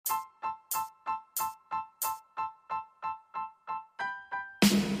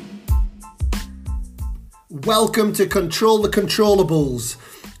Welcome to Control the Controllables.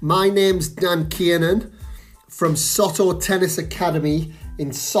 My name's Dan Kiernan from Soto Tennis Academy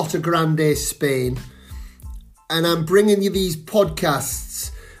in Sotogrande, Spain. And I'm bringing you these podcasts.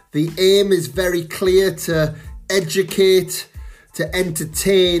 The aim is very clear: to educate, to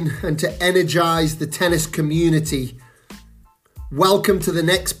entertain, and to energize the tennis community. Welcome to the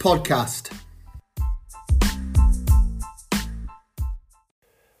next podcast.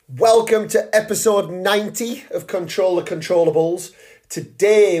 Welcome to episode 90 of Control the Controllables.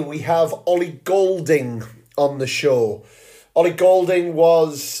 Today we have Oli Golding on the show. Oli Golding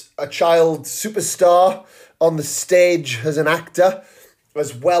was a child superstar on the stage as an actor,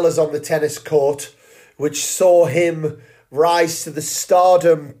 as well as on the tennis court, which saw him rise to the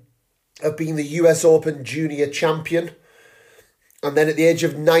stardom of being the US Open Junior Champion. And then at the age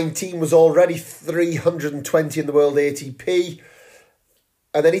of 19 was already 320 in the World ATP.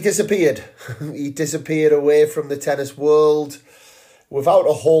 And then he disappeared. He disappeared away from the tennis world without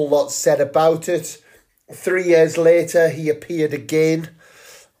a whole lot said about it. 3 years later, he appeared again,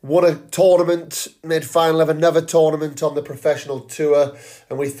 won a tournament, made final of another tournament on the professional tour.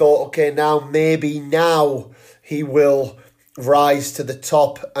 And we thought, okay, now he will rise to the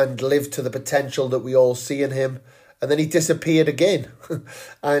top and live to the potential that we all see in him. And then he disappeared again.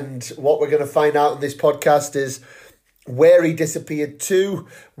 And what we're going to find out in this podcast is where he disappeared to,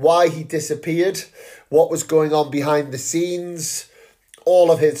 why he disappeared, what was going on behind the scenes,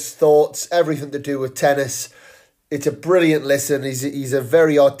 all of his thoughts, everything to do with tennis. It's a brilliant listen. He's a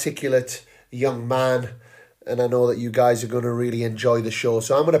very articulate young man, and I know that you guys are going to really enjoy the show.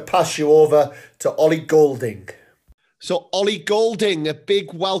 So I'm going to pass you over to Oli Golding. So Oli Golding, a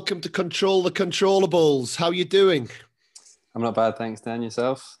big welcome to Control the Controllables. How are you doing? I'm not bad, thanks, Dan.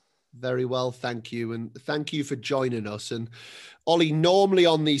 Yourself? Very well, thank you. And thank you for joining us. And Oli, normally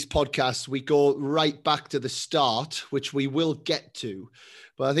on these podcasts, we go right back to the start, which we will get to.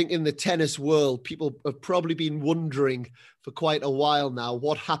 But I think in the tennis world, people have probably been wondering for quite a while now,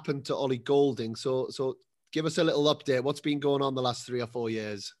 what happened to Oli Golding? So give us a little update. What's been going on the last 3 or 4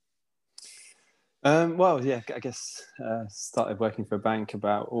 years? I guess started working for a bank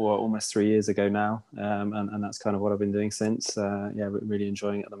about almost 3 years ago now, and that's kind of what I've been doing since. Really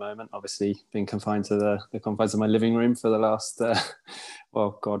enjoying it at the moment. Obviously, been confined to the confines of my living room for the last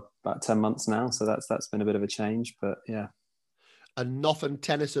about 10 months now. So that's been a bit of a change, but yeah. And nothing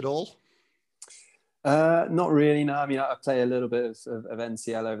tennis at all? Not really. No, I mean I play a little bit of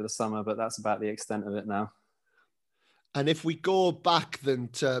NCL over the summer, but that's about the extent of it now. And if we go back then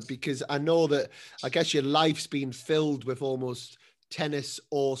because I know that, I guess your life's been filled with almost tennis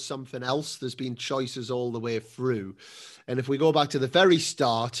or something else. There's been choices all the way through. And if we go back to the very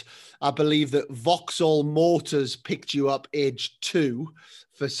start, I believe that Vauxhall Motors picked you up age 2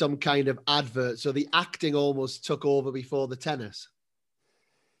 for some kind of advert. So the acting almost took over before the tennis.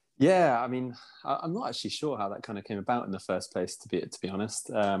 Yeah, I mean, I'm not actually sure how that kind of came about in the first place, to be honest.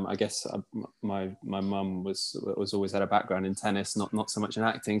 I guess my mum was always had a background in tennis, not so much in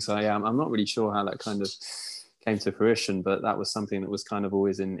acting. So yeah, I'm not really sure how that kind of came to fruition, but that was something that was kind of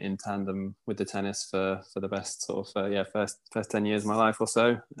always in tandem with the tennis for the best sort of first 10 years of my life or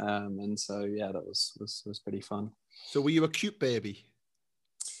so. And so yeah, that was pretty fun. So were you a cute baby?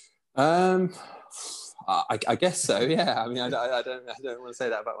 I guess so. Yeah. I mean, I don't want to say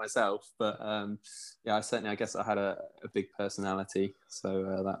that about myself, but I guess I had a big personality, so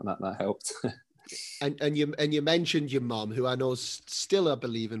that helped. and you mentioned your mum, who I know is still, I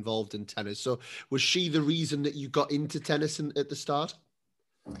believe, involved in tennis. So was she the reason that you got into tennis at the start?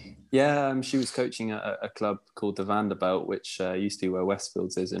 Yeah, she was coaching a club called the Vanderbilt, which used to be where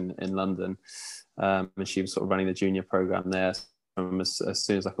Westfields is in London, and she was sort of running the junior program there. As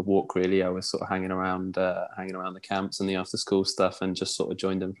soon as I could walk, really, I was sort of hanging around the camps and the after school stuff, and just sort of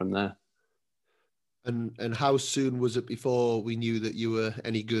joined them from there. And how soon was it before we knew that you were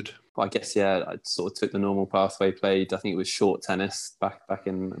any good? Well, I guess I sort of took the normal pathway. Played, I think it was short tennis back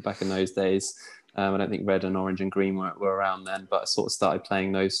in those days. I don't think red and orange and green were around then, but I sort of started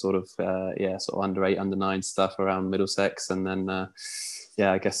playing those sort of under 8, under 9 stuff around Middlesex, and then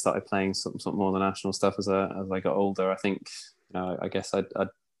I guess started playing some more of the national stuff as I got older. I think. I guess I'd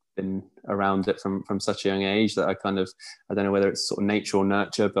been around it from such a young age that I don't know whether it's sort of nature or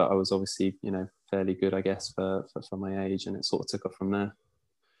nurture, but I was obviously, fairly good, I guess, for my age, and it sort of took off from there.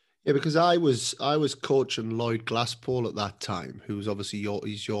 Yeah, because I was coaching Lloyd Glasspool at that time, who was obviously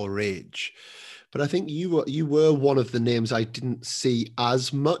your age, but I think you were one of the names I didn't see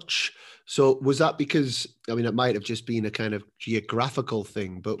as much. So was that because, I mean, it might have just been a kind of geographical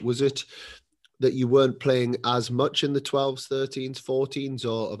thing, but was it that you weren't playing as much in the 12s, 13s, 14s,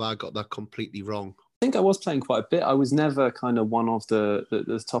 or have I got that completely wrong? think I was playing quite a bit. I was never kind of one of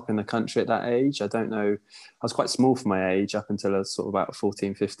the top in the country at that age. I don't know. I was quite small for my age up until I was sort of about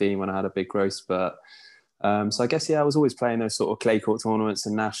 14, 15 when I had a big growth spurt. So I guess, I was always playing those sort of clay court tournaments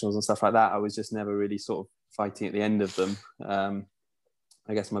and nationals and stuff like that. I was just never really sort of fighting at the end of them.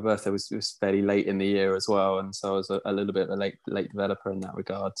 I guess my birthday was fairly late in the year as well. And so I was a little bit of a late developer in that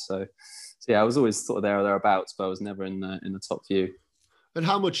regard. So I was always sort of there or thereabouts, but I was never in the top few. And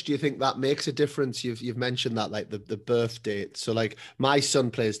how much do you think that makes a difference? You've mentioned that, like the birth date. So like my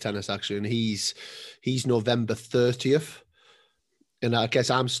son plays tennis actually, and he's November 30th. And I guess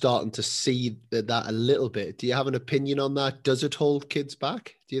I'm starting to see that a little bit. Do you have an opinion on that? Does it hold kids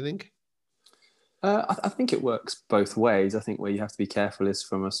back, do you think? I think it works both ways. I think where you have to be careful is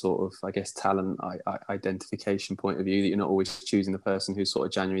from a sort of, I guess, talent identification point of view, that you're not always choosing the person who's sort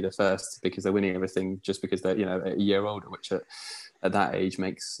of January the 1st because they're winning everything just because they're, a year older, which at that age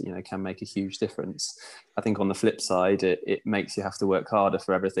can make a huge difference. I think on the flip side, it makes you have to work harder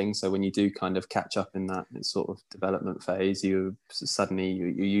for everything. So when you do kind of catch up in that sort of development phase, you're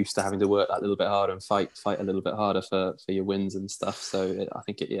used to having to work that little bit harder and fight a little bit harder for your wins and stuff. So I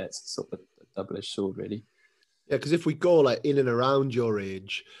think it's sort of a double-edged sword, really. Yeah, because if we go like in and around your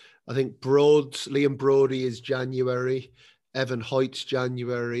age, I think Liam Brody is January, Evan Hoyt's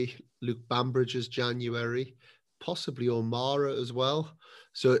January, Luke Bambridge is January, possibly O'Mara as well.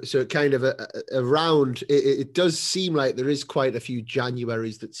 So kind of around, it does seem like there is quite a few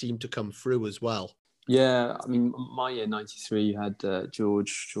Januaries that seem to come through as well. Yeah, I mean, my year 93, you had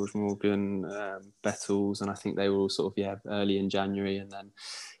George Morgan, Bettles, and I think they were all sort of early in January, and then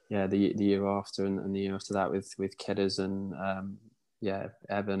the year after and the year after that with Kedders and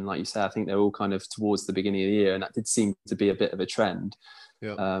Evan, like you said, I think they're all kind of towards the beginning of the year, and that did seem to be a bit of a trend.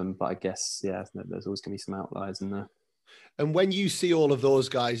 Yeah. But I guess there's always going to be some outliers in there. And when you see all of those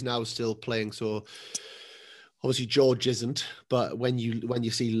guys now still playing, so obviously George isn't, but when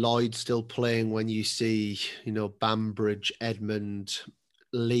you see Lloyd still playing, when you see Bambridge, Edmund,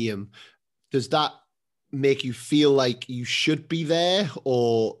 Liam, does that make you feel like you should be there,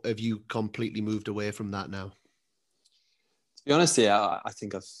 or have you completely moved away from that now? To be honest, I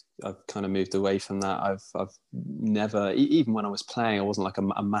think I've kind of moved away from that. I've never, even when I was playing, I wasn't like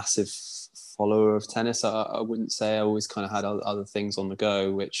a massive follower of tennis. I wouldn't say. I always kind of had other things on the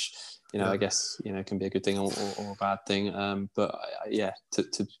go, which I guess can be a good thing or a bad thing. But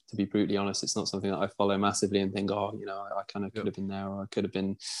to be brutally honest, it's not something that I follow massively and think, I kind of could have been there, or I could have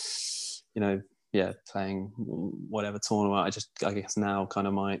been, playing whatever tournament. I guess now kind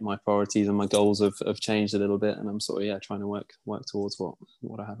of my priorities and my goals have changed a little bit, and I'm sort of trying to work towards what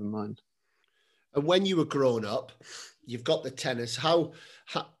I have in mind. And when you were growing up, you've got the tennis. How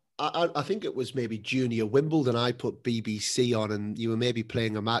I think it was maybe Junior Wimbledon. I put BBC on, and you were maybe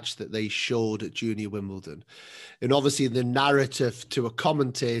playing a match that they showed at Junior Wimbledon. And obviously the narrative to a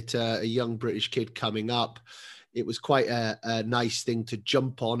commentator, a young British kid coming up, it was quite a nice thing to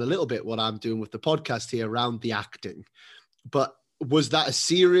jump on, a little bit what I'm doing with the podcast here around the acting. But was that a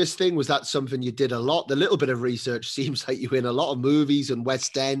serious thing? Was that something you did a lot? The little bit of research seems like you were in a lot of movies and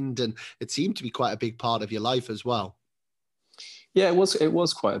West End, and it seemed to be quite a big part of your life as well. Yeah, it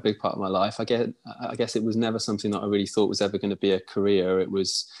was quite a big part of my life. I guess it was never something that I really thought was ever going to be a career. It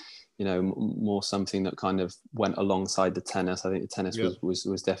was, more something that kind of went alongside the tennis. I think the tennis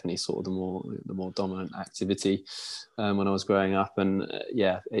was definitely sort of the more dominant activity when I was growing up, and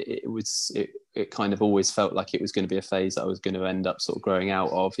it kind of always felt like it was going to be a phase that I was going to end up sort of growing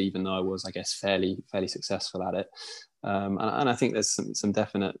out of, even though I was, I guess, fairly successful at it. And I think there's some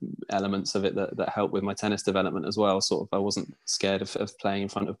definite elements of it that help with my tennis development as well. Sort of, I wasn't scared of playing in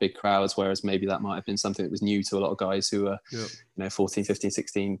front of big crowds, whereas maybe that might have been something that was new to a lot of guys who were, 14, 15,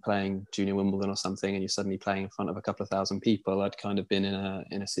 16 playing Junior Wimbledon or something, and you're suddenly playing in front of a couple of thousand people. I'd kind of been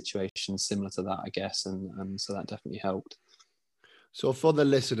in a situation similar to that, I guess, and so that definitely helped. So for the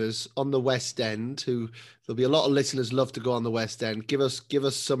listeners on the West End, there'll be a lot of listeners love to go on the West End. Give us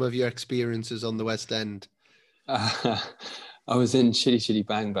some of your experiences on the West End. I was in Chitty Chitty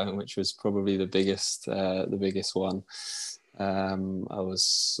Bang Bang, which was probably the biggest one. I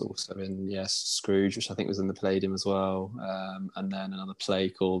was also in Scrooge, which I think was in the Palladium as well, and then another play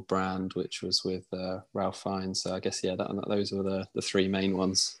called Brand, which was with Ralph Fiennes. So I guess those were the three main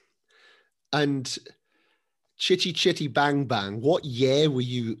ones. And Chitty Chitty Bang Bang, what year were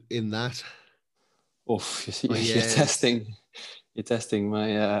you in that? You're testing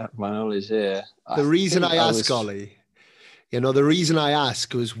my knowledge here. The reason I ask, Ollie, the reason I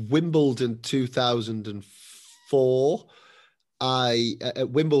ask was Wimbledon 2004. At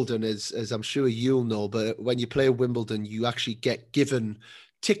Wimbledon, as I'm sure you'll know, but when you play Wimbledon, you actually get given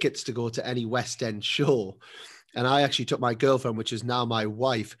tickets to go to any West End show. And I actually took my girlfriend, which is now my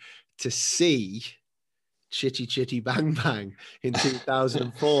wife, to see Chitty Chitty Bang Bang in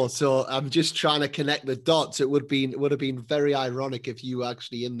 2004. So I'm just trying to connect the dots. It would have been very ironic if you were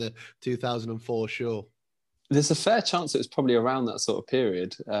actually in the 2004 show. There's a fair chance it was probably around that sort of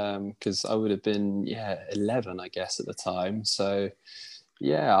period, because I would have been 11, I guess, at the time. So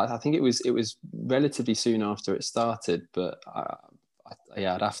yeah, I think it was relatively soon after it started, but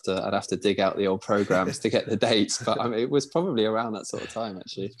I'd have to dig out the old programs to get the dates. But I mean, it was probably around that sort of time,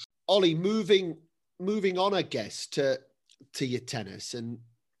 actually. Oli, moving on, I guess, to your tennis, and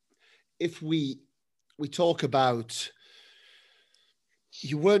if we talk about,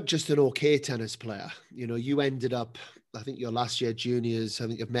 you weren't just an okay tennis player. You know, you ended up, I think your last year juniors, I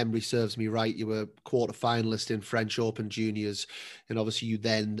think if memory serves me right, you were quarter finalist in French Open juniors. And obviously you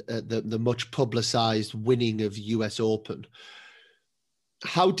then, the much publicized winning of US Open.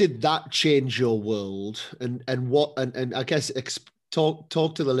 How did that change your world? And I guess talk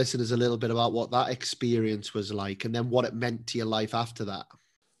to the listeners a little bit about what that experience was like, and then what it meant to your life after that.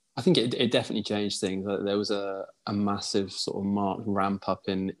 I think it definitely changed things. There was a massive sort of marked ramp up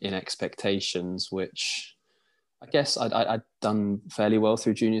in expectations, which I guess I'd done fairly well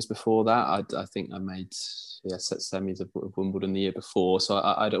through juniors before that. I think I made semis of Wimbledon the year before, so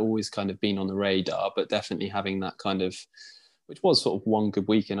I'd always kind of been on the radar. But definitely having that kind of, which was sort of one good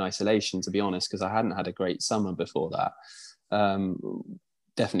week in isolation, to be honest, because I hadn't had a great summer before that.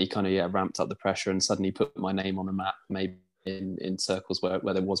 Definitely kind of ramped up the pressure and suddenly put my name on the map, maybe in circles where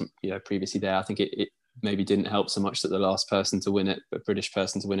there wasn't previously there. I think it maybe didn't help so much that the last person to win it, a British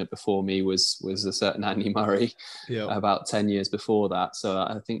person to win it before me, was a certain Andy Murray, about 10 years before that. So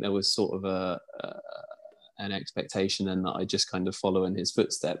I think there was sort of an expectation then that I just kind of follow in his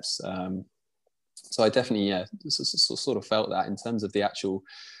footsteps. So I definitely sort of felt that. In terms of the actual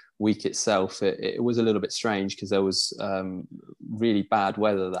week itself, it was a little bit strange because there was really bad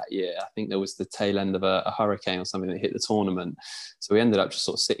weather that year. I think there was the tail end of a hurricane or something that hit the tournament. So we ended up just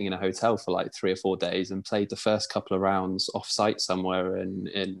sort of sitting in a hotel for like 3 or 4 days and played the first couple of rounds off site somewhere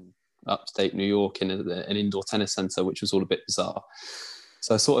in upstate New York in an indoor tennis center, which was all a bit bizarre.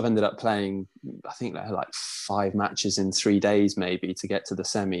 So I sort of ended up playing, I think like 5 matches in 3 days maybe to get to the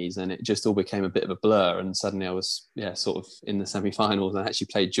semis, and it just all became a bit of a blur. And suddenly I was sort of in the semi-finals and actually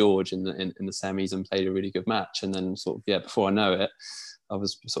played George in the semis and played a really good match. And then sort of before I know it, I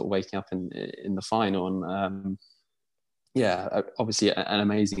was sort of waking up in the final, and obviously an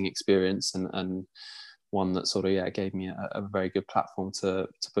amazing experience and one that sort of gave me a very good platform to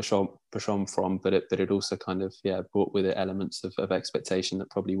push on from, but it also kind of brought with it elements of expectation that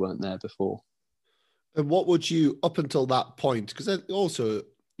probably weren't there before. And what would you, up until that point, because also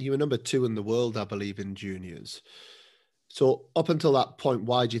you were number 2 in the world, I believe, in juniors. So up until that point,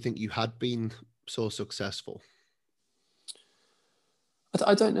 why do you think you had been so successful?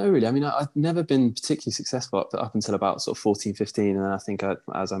 I don't know really. I mean, I've never been particularly successful up until about sort of 14, 15. And then I think,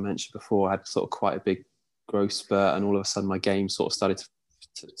 as I mentioned before, I had sort of quite a big growth spurt, and all of a sudden my game sort of started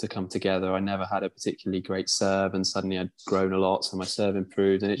to come together. I never had a particularly great serve, and suddenly I'd grown a lot, so my serve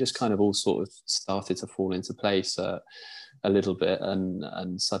improved, and it just kind of all sort of started to fall into place a little bit.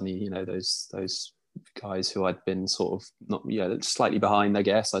 And suddenly, those guys who I'd been sort of not slightly behind, I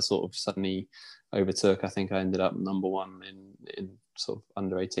guess, I sort of suddenly overtook. I think I ended up number 1 in sort of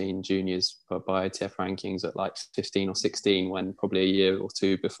under 18 juniors by ITF rankings at like 15 or 16, when probably a year or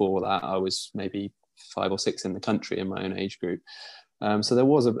 2 before that I was maybe 5 or 6 in the country in my own age group. So there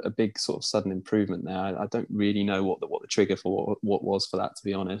was a big sort of sudden improvement there. I don't really know what the trigger for what was for that, to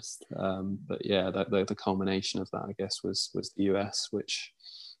be honest. But the culmination of that, I guess, was the US, which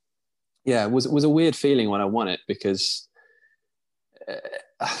was a weird feeling when I won it, because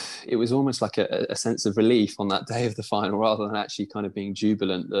it was almost like a sense of relief on that day of the final, rather than actually kind of being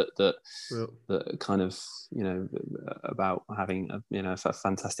jubilant that kind of about having a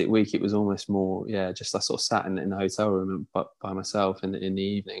fantastic week. It was almost more just I sort of sat in the hotel room by myself in the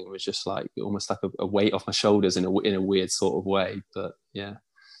evening. It was just like almost like a weight off my shoulders in a weird sort of way. But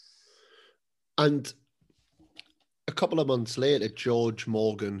and a couple of months later, George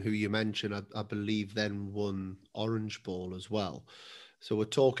Morgan, who you mentioned, I believe then won Orange Bowl as well. So we're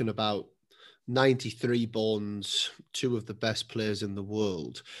talking about 93 borns, 2 of the best players in the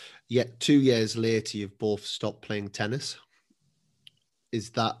world. Yet 2 years later, you've both stopped playing tennis.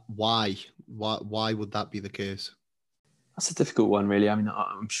 Is that why? Why would that be the case? That's a difficult one, really. I mean,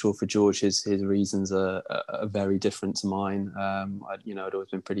 I'm sure for George, his reasons are very different to mine. I'd always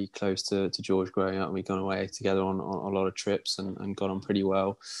been pretty close to George growing up, and we'd gone away together on a lot of trips and got on pretty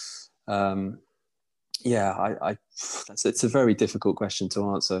well. Yeah, it's a very difficult question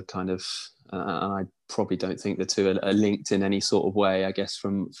to answer, kind of, and I probably don't think the two are linked in any sort of way. I guess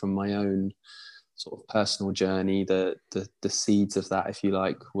from my own sort of personal journey, the seeds of that, if you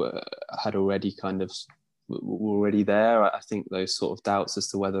like, had already kind of were already there. I think those sort of doubts as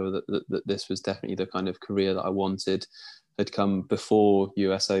to whether that this was definitely the kind of career that I wanted had come before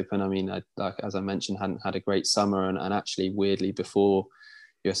US Open. I mean, like as I mentioned, hadn't had a great summer, and actually weirdly before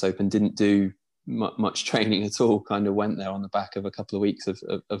US Open didn't do much training at all. Kind of went there on the back of a couple of weeks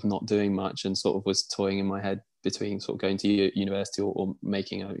of not doing much, and sort of was toying in my head between sort of going to university or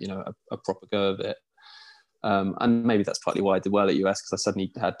making a proper go of it. And maybe that's partly why I did well at US, because I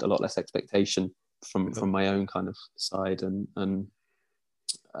suddenly had a lot less expectation from my own kind of side, and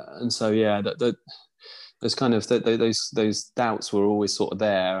so yeah, those kind of those doubts were always sort of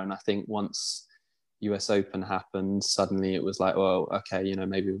there. And I think once US Open happened, suddenly it was like, well, okay,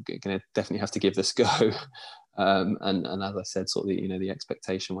 maybe we're going to definitely have to give this a go. And as I said, sort of the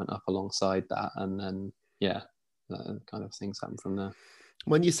expectation went up alongside that, and then kind of things happened from there.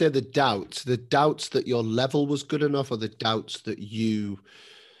 When you say the doubts that your level was good enough, or the doubts that you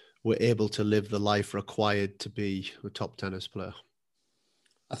were able to live the life required to be a top tennis player?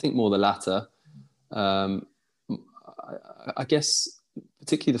 I think more the latter. I guess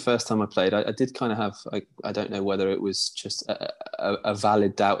particularly the first time I played, I did kind of have, I don't know whether it was just a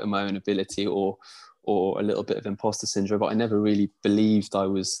valid doubt in my own ability or a little bit of imposter syndrome, but I never really believed I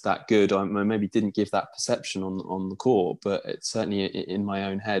was that good. I maybe didn't give that perception on the court, but it's certainly in my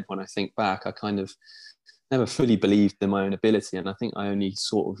own head. When I think back, I kind of never fully believed in my own ability. And I think I only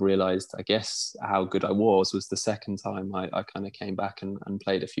sort of realized, I guess, how good I was the second time I kind of came back and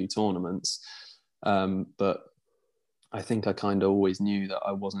played a few tournaments. But I think I kind of always knew that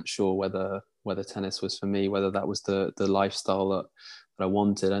I wasn't sure whether tennis was for me, whether that was the lifestyle that I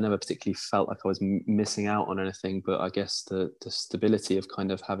wanted. I never particularly felt like I was missing out on anything, but I guess the stability of kind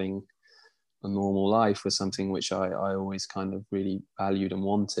of having a normal life was something which I always kind of really valued and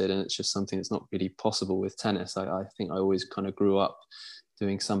wanted. And it's just something that's not really possible with tennis. I think I always kind of grew up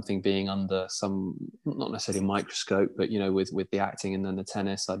doing something, being under some, not necessarily microscope, but, with the acting and then the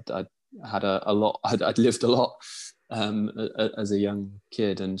tennis, I'd had a lot, I'd lived a lot as a young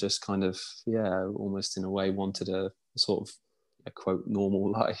kid, and just kind of, almost in a way wanted a sort of a quote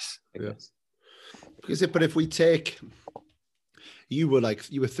normal life, I guess. But if we take, you were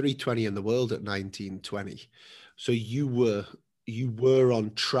 320 in the world at 1920. So you were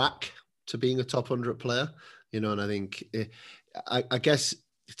on track to being a top 100 player, and I think, I guess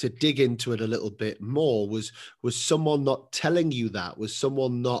to dig into it a little bit more, was someone not telling you that? Was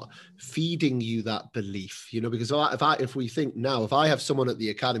someone not feeding you that belief? Because if we think now, if I have someone at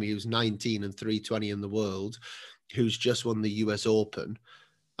the academy who's 19 and 320 in the world, who's just won the US Open,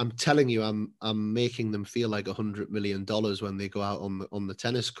 I'm telling you, I'm making them feel like $100 million when they go out on the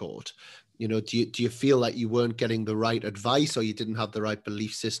tennis court. Do you feel like you weren't getting the right advice, or you didn't have the right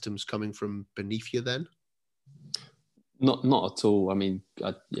belief systems coming from beneath you then? Not at all. I mean,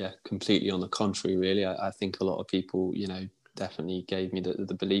 completely on the contrary, really. I think a lot of people, definitely gave me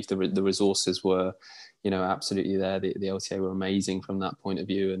the belief. The resources were, absolutely there. The LTA were amazing from that point of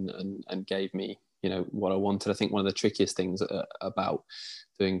view, and gave me, what I wanted. I think one of the trickiest things about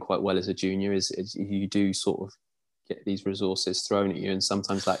doing quite well as a junior is you do sort of get these resources thrown at you, and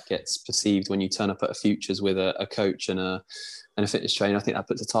sometimes that gets perceived when you turn up at a futures with a coach and a fitness trainer. I think that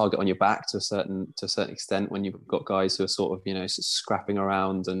puts a target on your back to a certain extent, when you've got guys who are sort of scrapping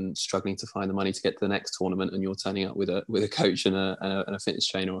around and struggling to find the money to get to the next tournament, and you're turning up with a coach and a fitness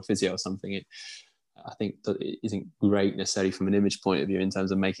trainer or a physio or something. I think that it isn't great necessarily from an image point of view in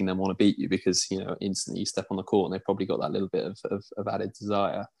terms of making them want to beat you, because instantly you step on the court and they've probably got that little bit of added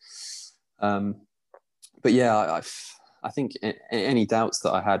desire. But yeah, I think any doubts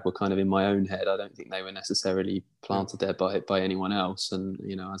that I had were kind of in my own head. I don't think they were necessarily planted there by anyone else. And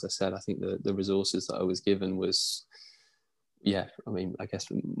as I said, I think the resources that I was given was, I guess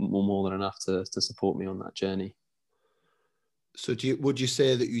more than enough to support me on that journey. So would you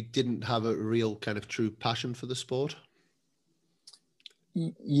say that you didn't have a real kind of true passion for the sport?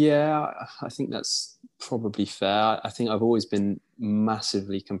 Yeah, I think that's probably fair. I think I've always been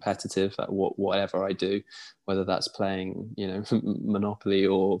massively competitive at whatever I do, whether that's playing, Monopoly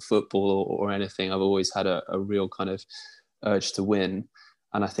or football or anything. I've always had a real kind of urge to win.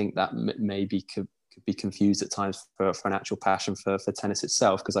 And I think that maybe could be confused at times for an actual passion for tennis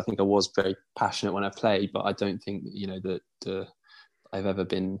itself, because I think I was very passionate when I played, but I don't think, that I've ever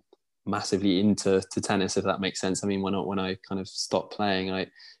been massively into tennis, if that makes sense. I mean, when I kind of stopped playing,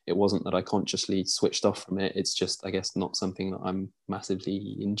 it wasn't that I consciously switched off from it. It's just, I guess, not something that I'm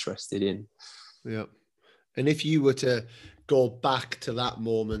massively interested in. Yeah. And if you were to go back to that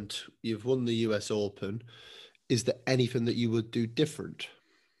moment, you've won the US Open, is there anything that you would do different?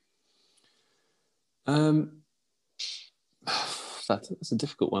 Um, that's a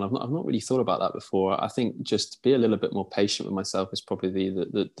difficult one. I've not really thought about that before. I think just be a little bit more patient with myself is probably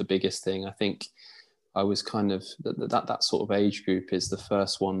the biggest thing. I think I was kind of that sort of age group is the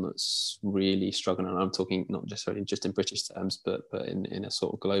first one that's really struggling, and I'm talking not necessarily just in British terms, but in a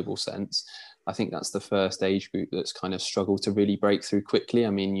sort of global sense. I think that's the first age group that's kind of struggled to really break through quickly. I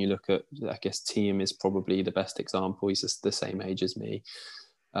mean, you look at, I guess Tiem is probably the best example. He's just the same age as me,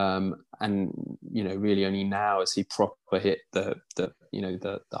 and really only now as he proper hit the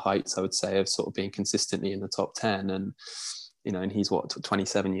heights, I would say, of sort of being consistently in the top 10, and and he's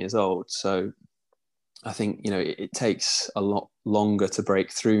 27 years old, so I think it takes a lot longer to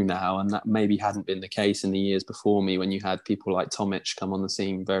break through now, and that maybe hadn't been the case in the years before me when you had people like Tomic come on the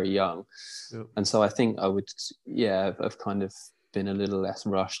scene very young. Yep. And so I think I would have kind of been a little less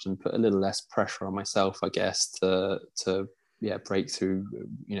rushed and put a little less pressure on myself, I guess, to break through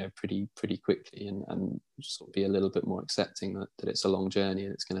pretty quickly, and sort of be a little bit more accepting that it's a long journey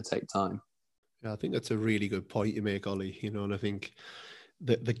and it's going to take time. Yeah, I think that's a really good point you make, Ollie. And I think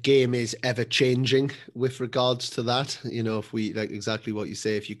the game is ever changing with regards to that. If we, like exactly what you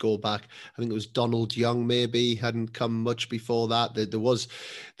say, if you go back, I think it was Donald Young maybe hadn't come much before that. There was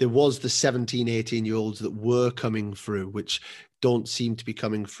the 17, 18-year-olds that were coming through, which don't seem to be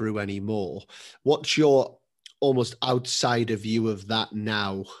coming through anymore. What's your almost outsider view of that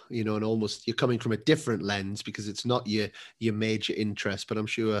now, and almost you're coming from a different lens because it's not your major interest, but I'm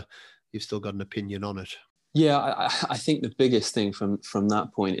sure you've still got an opinion on it. Yeah, I think the biggest thing from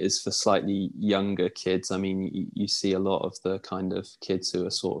that point is for slightly younger kids. I mean, you see a lot of the kind of kids who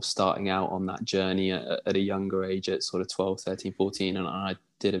are sort of starting out on that journey at a younger age, at sort of 12, 13, 14. And I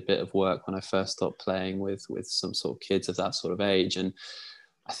did a bit of work when I first stopped playing with some sort of kids of that sort of age. And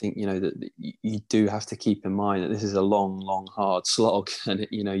I think, that you do have to keep in mind that this is a long, long, hard slog. And,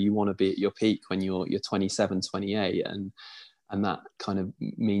 you want to be at your peak when you're 27, 28. And that kind of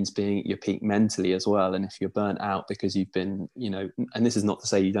means being at your peak mentally as well. And if you're burnt out because you've been, and this is not to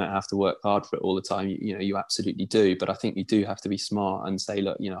say you don't have to work hard for it all the time, you absolutely do. But I think you do have to be smart and say,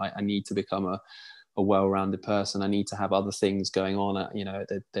 look, I need to become a well-rounded person. I need to have other things going on.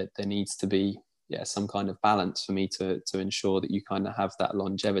 There needs to be some kind of balance for me to ensure that you kind of have that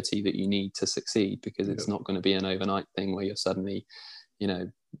longevity that you need to succeed, because it's not going to be an overnight thing where you're suddenly,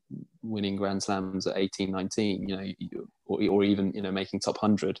 winning Grand Slams at 18, 19, or even, making top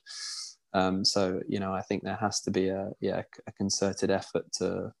 100. So, I think there has to be a concerted effort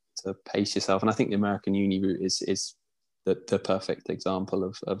to pace yourself. And I think the American uni route is the perfect example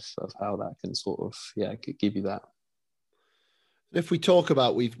of how that can sort of, give you that. If we talk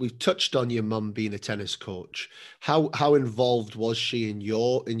about, we've touched on your mum being a tennis coach. How involved was she in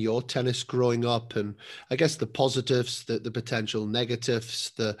your tennis growing up, and I guess the positives, the potential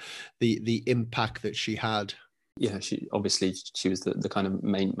negatives, the impact that she had? Yeah, she was the kind of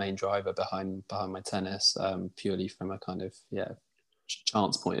main driver behind my tennis, purely from a kind of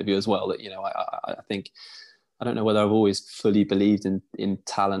chance point of view as well. That I think, I don't know whether I've always fully believed in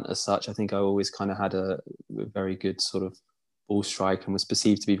talent as such. I think I always kind of had a very good sort of ball strike and was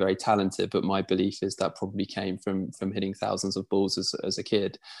perceived to be very talented, but my belief is that probably came from hitting thousands of balls as a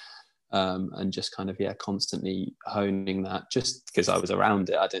kid, and just kind of constantly honing that, just because I was around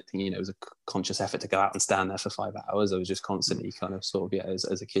it. I don't think it was a conscious effort to go out and stand there for 5 hours. I was just constantly kind of sort of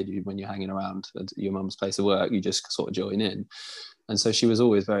as a kid, when you're hanging around at your mum's place of work, you just sort of join in. And so she was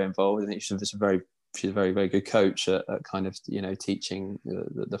always very involved. I think she's a very, very good coach at kind of teaching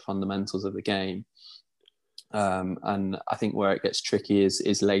the fundamentals of the game. And I think where it gets tricky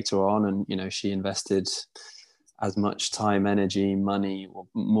is later on, and she invested as much time, energy, money, or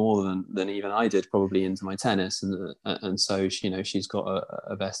more than even I did probably into my tennis, and so she's got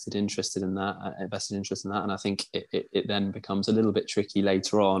a vested interest in that, and I think it then becomes a little bit tricky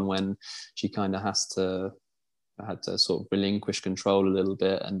later on when she kind of had to sort of relinquish control a little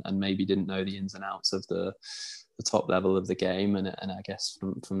bit, and maybe didn't know the ins and outs of the top level of the game, and I guess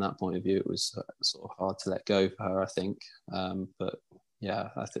from that point of view it was sort of hard to let go for her, I think. But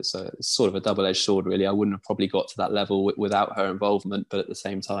I think so. It's sort of a double-edged sword, really. I wouldn't have probably got to that level without her involvement, but at the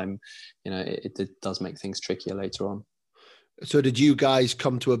same time, it does make things trickier later on. So did you guys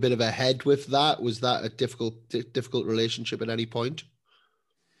come to a bit of a head with that? Was that a difficult relationship at any point?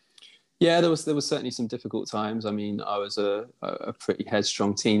 Yeah, there was certainly some difficult times. I mean, I was a pretty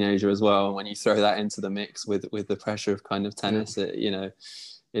headstrong teenager as well. And when you throw that into the mix with the pressure of kind of tennis,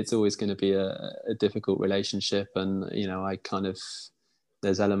 it's always going to be a difficult relationship. And, I kind of,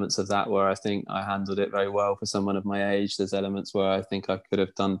 there's elements of that where I think I handled it very well for someone of my age. There's elements where I think I could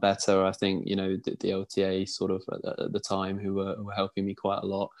have done better. I think, the LTA sort of at the time who were helping me quite a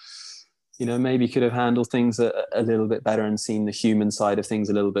lot, maybe could have handled things a little bit better and seen the human side of things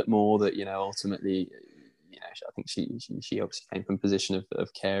a little bit more, that, ultimately, I think she obviously came from a position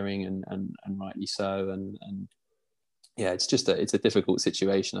of caring and rightly so. And yeah, it's just it's a difficult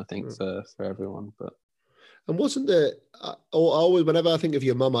situation, I think, for everyone. But and wasn't there? Always, whenever I think of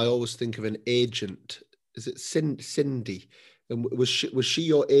your mum, I always think of an agent. Is it Cindy? And was she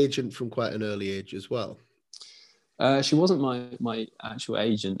your agent from quite an early age as well? She wasn't my actual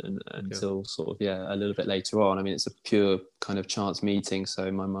agent until sort of a little bit later on. I mean, it's a pure kind of chance meeting.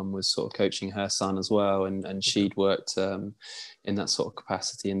 So my mum was sort of coaching her son as well, and she'd worked in that sort of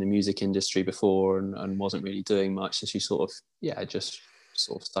capacity in the music industry before, and wasn't really doing much. So she sort of just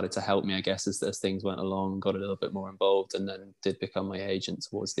sort of started to help me, I guess, as things went along, got a little bit more involved, and then did become my agent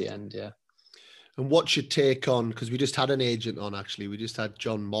towards the end. Yeah. And what's your take on, because we just had an agent on, actually, we just had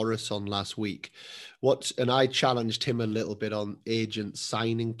John Morris on last week. And I challenged him a little bit on agents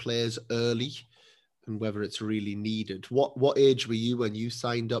signing players early and whether it's really needed. What age were you when you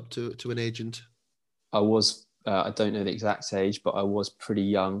signed up to an agent? I was, I don't know the exact age, but I was pretty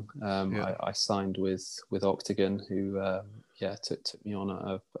young. I signed with Octagon, who took me on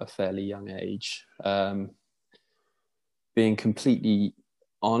at a fairly young age. Being completely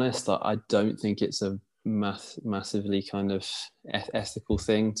honest, I don't think it's a massively kind of ethical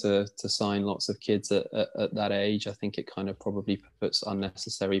thing to sign lots of kids at that age. I think it kind of probably puts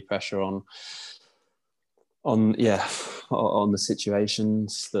unnecessary pressure on the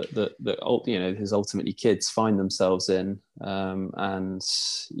situations that his ultimately kids find themselves in, and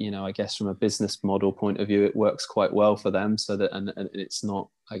I guess from a business model point of view, it works quite well for them. So that and it's not.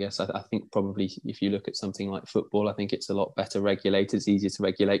 I guess I think probably if you look at something like football, I think it's a lot better regulated. It's easier to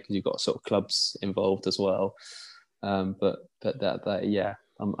regulate because you've got sort of clubs involved as well. But I'm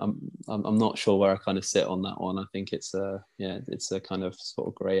not sure where I kind of sit on that one. I think it's a kind of sort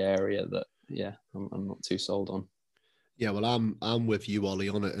of grey area that I'm not too sold on. Yeah, well, I'm with you, Ollie,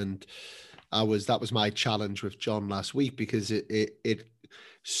 on it, and that was my challenge with John last week, because it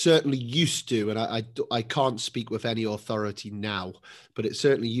certainly used to, and I can't speak with any authority now, but it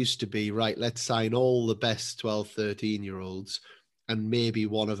certainly used to be, right, let's sign all the best 12, 13-year-olds and maybe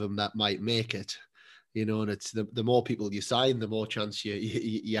one of them that might make it. And it's the more people you sign, the more chance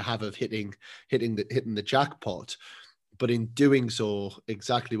you have of hitting the jackpot. But in doing so,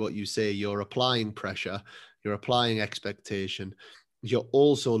 exactly what you say, you're applying pressure, you're applying expectation, you're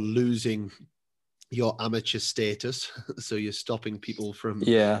also losing your amateur status. So you're stopping people from...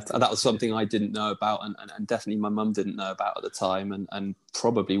 Yeah, that was something I didn't know about, and definitely my mum didn't know about at the time, and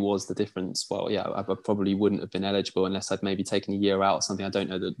probably was the difference. Well, yeah, I probably wouldn't have been eligible unless I'd maybe taken a year out or something. I don't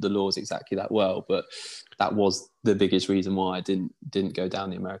know the laws exactly that well, but that was the biggest reason why I didn't go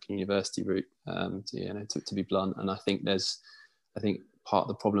down the American university route, to be blunt. And I think part of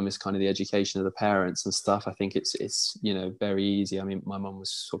the problem is kind of the education of the parents and stuff. I think it's very easy. I mean, my mum was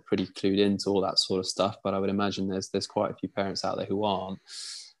sort of pretty clued into all that sort of stuff, but I would imagine there's quite a few parents out there who aren't.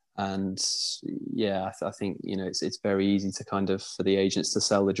 And yeah, I think it's very easy to kind of, for the agents to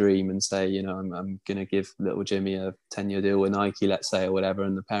sell the dream and say, I'm going to give little Jimmy a 10-year deal with Nike, let's say, or whatever,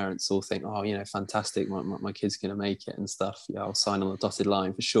 and the parents all think, oh, fantastic, my kid's going to make it and stuff. Yeah, I'll sign on the dotted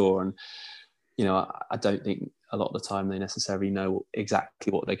line for sure. And I don't think a lot of the time they necessarily know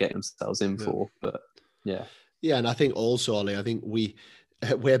exactly what they're getting themselves in for, but yeah. Yeah, and I think also, Ollie, I think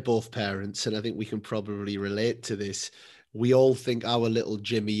we're both parents, and I think we can probably relate to this. We all think our little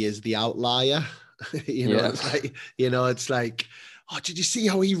Jimmy is the outlier. It's like, oh, did you see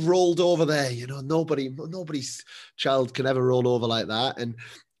how he rolled over there? Nobody's child can ever roll over like that. And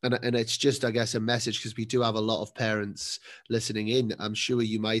it's just, I guess, a message, because we do have a lot of parents listening in. I'm sure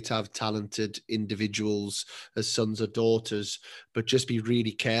you might have talented individuals as sons or daughters, but just be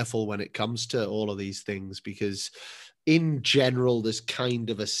really careful when it comes to all of these things, because in general, there's kind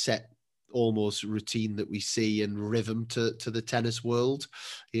of a set almost routine that we see and rhythm to the tennis world,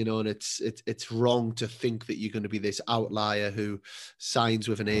 and it's wrong to think that you're going to be this outlier who signs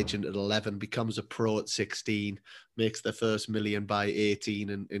with an agent at 11, becomes a pro at 16, makes their first million by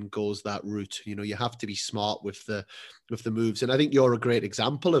 18 and goes that route. You have to be smart with the moves. And I think you're a great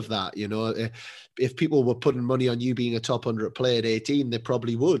example of that. If people were putting money on you being a top 100 player at 18, they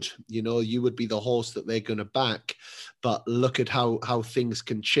probably would. You would be the horse that they're going to back. But look at how things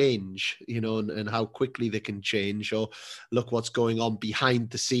can change, and how quickly they can change. Or look what's going on behind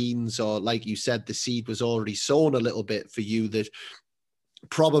the scenes. Or like you said, the seed was already sown a little bit for you that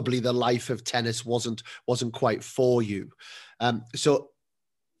probably the life of tennis wasn't quite for you. So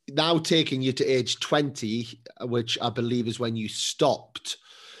now taking you to age 20, which I believe is when you stopped.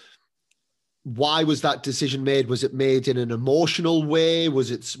 Why was that decision made? Was it made in an emotional way? Was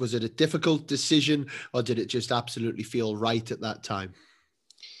it a difficult decision, or did it just absolutely feel right at that time?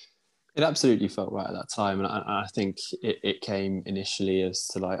 It absolutely felt right at that time. And I think it came initially as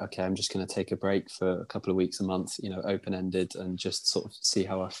to like, okay, I'm just going to take a break for a couple of weeks, a month, open-ended, and just sort of see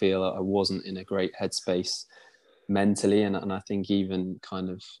how I feel. I wasn't in a great headspace mentally. And I think even kind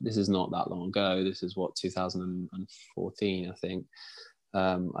of, this is not that long ago. This is 2014, I think.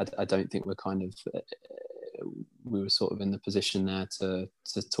 I don't think we were sort of in the position there to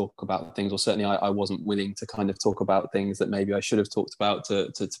talk about things, or certainly I wasn't willing to kind of talk about things that maybe I should have talked about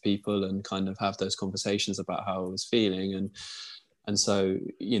to people, and kind of have those conversations about how I was feeling. And so,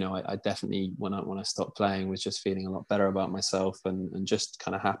 I definitely, when I stopped playing, was just feeling a lot better about myself, and just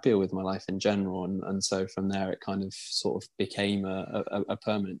kind of happier with my life in general. And so from there, it kind of sort of became a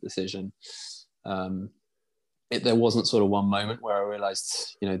permanent decision. There wasn't sort of one moment where I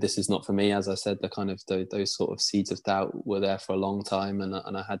realized, this is not for me. As I said, the kind of those sort of seeds of doubt were there for a long time, and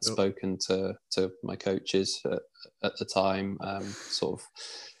I had spoken to my coaches at the time, sort of,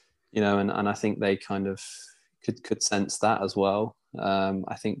 and I think they kind of could sense that as well.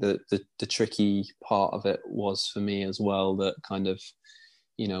 I think that the tricky part of it was for me as well, that kind of,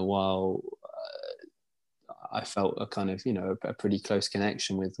 while I felt a kind of, a pretty close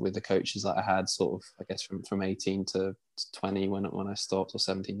connection with the coaches that I had, sort of, I guess, from 18 to 20 when I stopped, or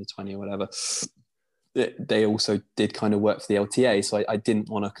 17 to 20 or whatever. They also did kind of work for the LTA, so I didn't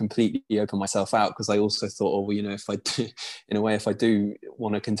want to completely open myself out, because I also thought, if I do, in a way, if I do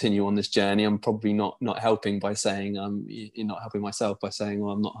want to continue on this journey, I'm probably not helping by saying you're not helping myself by saying,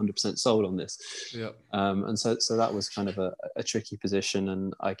 well, I'm not 100% sold on this. Yeah. And so that was kind of a tricky position,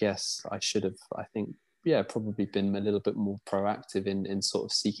 and I guess I should have, I think, probably been a little bit more proactive in sort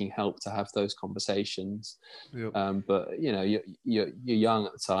of seeking help to have those conversations. Yep. But you're young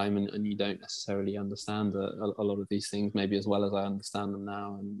at the time, and you don't necessarily understand a lot of these things maybe as well as I understand them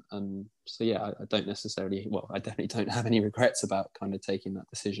now. And so I don't necessarily, I definitely don't have any regrets about kind of taking that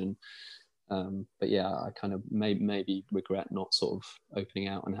decision. But I kind of maybe regret not sort of opening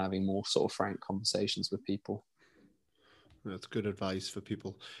out and having more sort of frank conversations with people. That's good advice for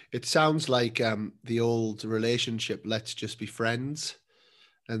people. It sounds like the old relationship, let's just be friends.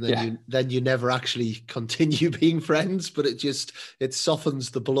 And then you never actually continue being friends, but it softens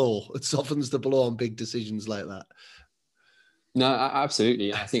the blow. It softens the blow on big decisions like that. No,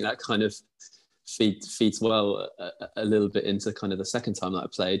 absolutely. I think that kind of feeds well a little bit into kind of the second time that I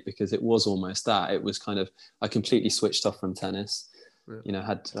played, because it was almost that. It was kind of, I completely switched off from tennis.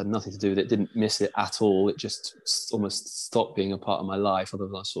 Had nothing to do with it, didn't miss it at all. It just almost stopped being a part of my life, other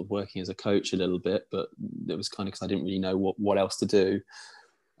than I was sort of working as a coach a little bit, but it was kind of because I didn't really know what else to do.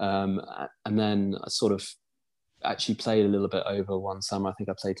 And then I sort of actually played a little bit over one summer. I think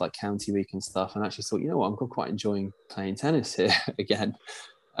I played like county week and stuff, and actually thought, what, I'm quite enjoying playing tennis here again.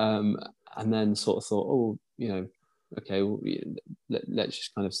 And then sort of thought, okay, well, let's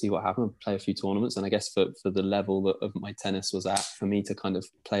just kind of see what happens, play a few tournaments. And I guess for the level of my tennis was at, for me to kind of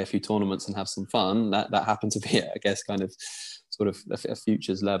play a few tournaments and have some fun, that happened to be, I guess, kind of sort of a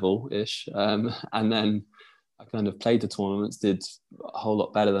futures level-ish. And then I kind of played the tournaments, did a whole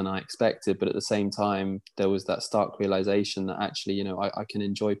lot better than I expected. But at the same time, there was that stark realization that actually, I can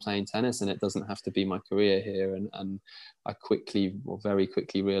enjoy playing tennis, and it doesn't have to be my career here. And I very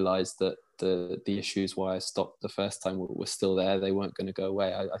quickly realized that the issues why I stopped the first time were still there. They weren't going to go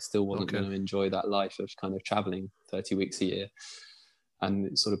away. I still wasn't going to enjoy that life of kind of traveling 30 weeks a year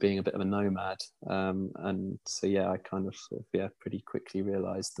and sort of being a bit of a nomad. And so, I kind of pretty quickly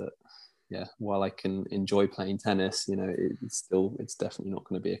realized that, while I can enjoy playing tennis, it's definitely not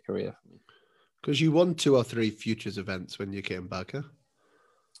going to be a career for me. Because you won 2 or 3 futures events when you came back, huh?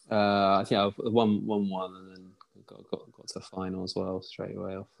 I think I won one, and then got to a final as well straight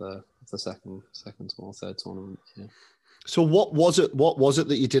away off the second or third tournament. Yeah. So what was it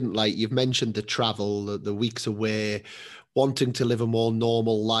that you didn't like? You've mentioned the travel, the weeks away, wanting to live a more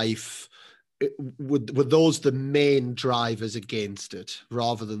normal life. Were those the main drivers against it,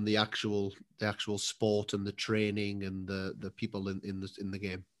 rather than the actual sport and the training and the people in the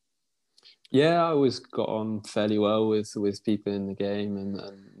game? Yeah, I always got on fairly well with people in the game, and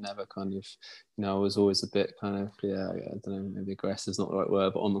never kind of, I was always a bit kind of, I don't know, maybe aggressive is not the right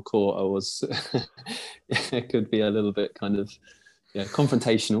word, but on the court I was, it could be a little bit kind of,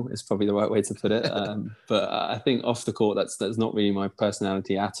 confrontational is probably the right way to put it. But I think off the court, that's not really my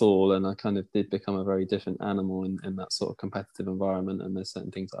personality at all. And I kind of did become a very different animal in that sort of competitive environment. And there's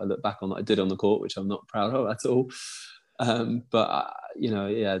certain things that I look back on that I did on the court, which I'm not proud of at all. But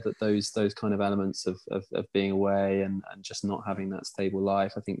those kind of elements of being away and just not having that stable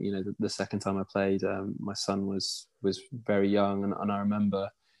life. I think the second time I played, my son was very young, and I remember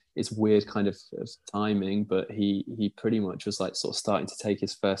it's weird kind of timing, but he pretty much was like sort of starting to take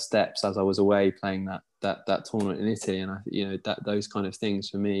his first steps as I was away playing that tournament in Italy, and that those kind of things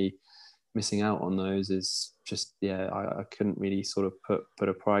for me, missing out on those is just I couldn't really sort of put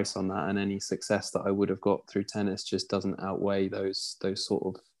a price on that, and any success that I would have got through tennis just doesn't outweigh those sort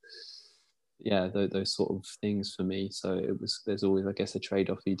of those sort of things for me. So there's always, I guess, a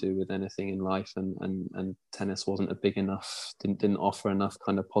trade-off you do with anything in life, and tennis wasn't a big enough, didn't offer enough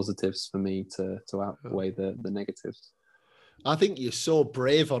kind of positives for me to outweigh the negatives. I think you're so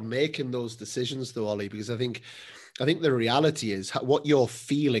brave on making those decisions though, Ollie, because I think the reality is what you're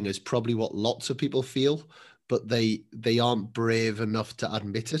feeling is probably what lots of people feel, but they aren't brave enough to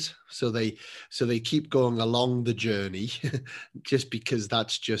admit it. So they keep going along the journey just because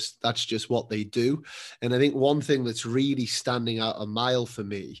that's just what they do. And I think one thing that's really standing out a mile for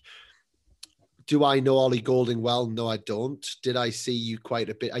me, do I know Oli Golding well? No, I don't. Did I see you quite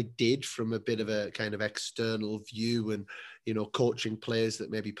a bit? I did, from a bit of a kind of external view and, coaching players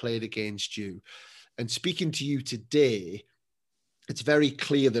that maybe played against you. And speaking to you today, it's very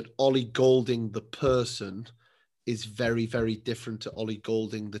clear that Oli Golding, the person, is very, very different to Oli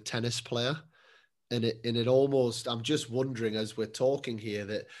Golding, the tennis player. And it almost, I'm just wondering as we're talking here,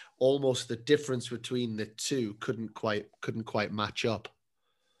 that almost the difference between the two couldn't quite match up.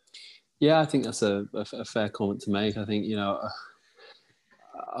 Yeah, I think that's a fair comment to make. I think,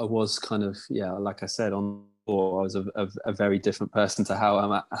 I was kind of, like I said, on tour, I was a very different person to how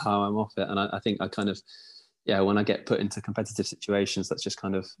I'm off it. And I think I kind of, when I get put into competitive situations, that's just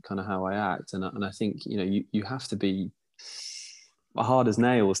kind of how I act. And I think, you have to be hard as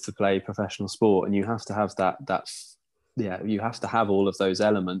nails to play professional sport, and you have to have you have to have all of those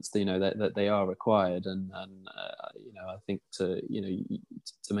elements, that they are required. And I think to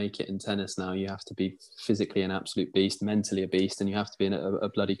make it in tennis now, you have to be physically an absolute beast, mentally a beast, and you have to be a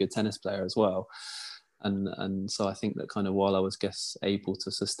bloody good tennis player as well. And so I think that kind of while I was able to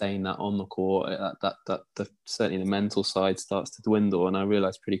sustain that on the court, that certainly the mental side starts to dwindle. And I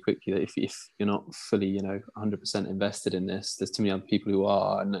realized pretty quickly that if you're not fully 100% invested in this, there's too many other people who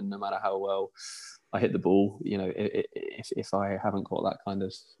are, and no matter how well I hit the ball, if I haven't got that kind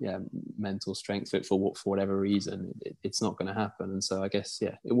of mental strength for whatever reason, it's not going to happen. And so I guess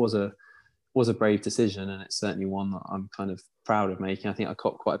it was a brave decision, and it's certainly one that I'm kind of proud of making. I think I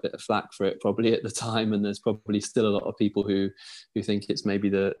copped quite a bit of flack for it probably at the time, and there's probably still a lot of people who think it's maybe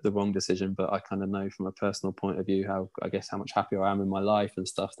the wrong decision, but I kind of know from a personal point of view how much happier I am in my life and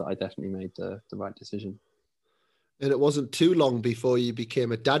stuff, that I definitely made the right decision. And it wasn't too long before you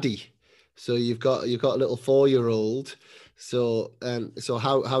became a daddy. So you've got a little 4-year-old. So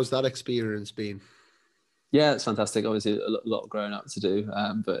how's that experience been? Yeah, it's fantastic. Obviously, a lot of growing up to do,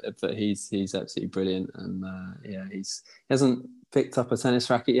 but he's absolutely brilliant, and he hasn't picked up a tennis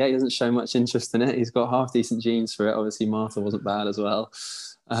racket yet. He doesn't show much interest in it. He's got half decent genes for it. Obviously, Marta wasn't bad as well.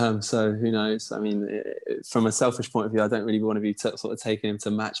 So who knows? I mean, from a selfish point of view, I don't really want to be sort of taking him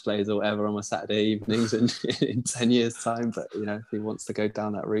to match plays or whatever on my Saturday evenings in 10 years' time. But if he wants to go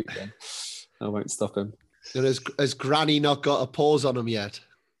down that route, then I won't stop him. And has Granny not got a pause on him yet?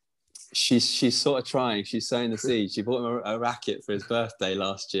 She's sort of trying. She's sowing the seed. She bought him a racket for his birthday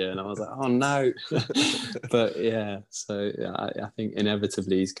last year, and I was like, oh no. But I think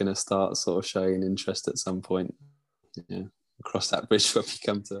inevitably he's going to start sort of showing interest at some point. Cross that bridge when we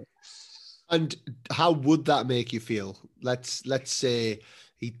come to it. And how would that make you feel? Let's say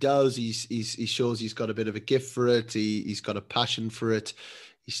he does. He shows he's got a bit of a gift for it. He's got a passion for it.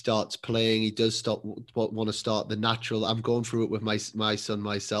 He starts playing. He does want to start the natural. I'm going through it with my son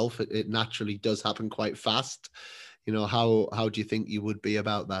myself. It naturally does happen quite fast. How do you think you would be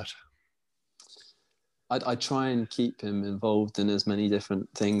about that? I try and keep him involved in as many different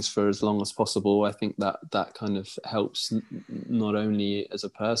things for as long as possible. I think that kind of helps not only as a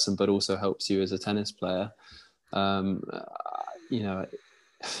person, but also helps you as a tennis player.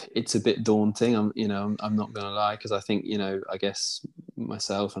 It's a bit daunting. I'm not going to lie, because I think, I guess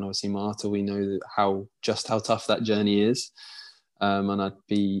myself and obviously Marta, we know how tough that journey is. And I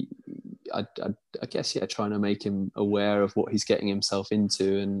guess, trying to make him aware of what he's getting himself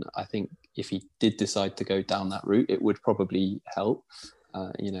into. And I think if he did decide to go down that route, it would probably help,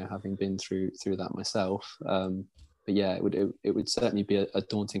 having been through that myself. But it would certainly be a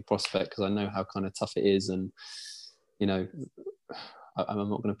daunting prospect, because I know how kind of tough it is. And, I'm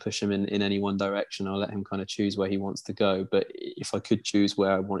not going to push him in any one direction. I'll let him kind of choose where he wants to go. But if I could choose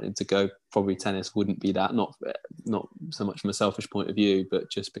where I wanted to go, probably tennis wouldn't be that. Not so much from a selfish point of view,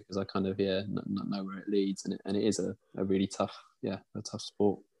 but just because I kind of not know where it leads, and it is a really tough a tough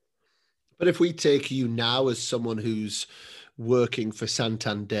sport. But if we take you now as someone who's working for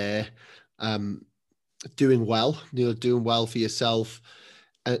Santander, doing well for yourself,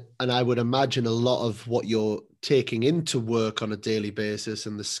 and I would imagine a lot of what you're taking into work on a daily basis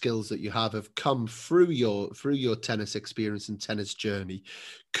and the skills that you have come through your tennis experience and tennis journey.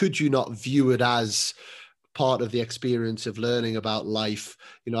 Could you not view it as part of the experience of learning about life?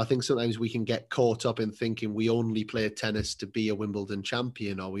 I think sometimes we can get caught up in thinking we only play tennis to be a Wimbledon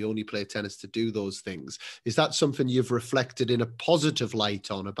champion, or we only play tennis to do those things. Is that something you've reflected in a positive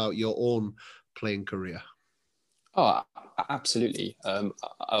light on about your own playing career? Oh, absolutely.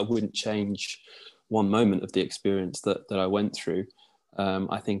 I wouldn't change one moment of the experience that I went through.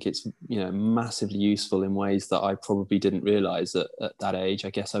 I think it's massively useful in ways that I probably didn't realize at that age. I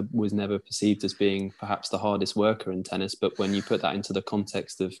guess I was never perceived as being perhaps the hardest worker in tennis, but when you put that into the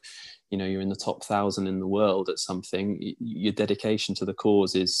context of you're in the top 1,000 in the world at something, your dedication to the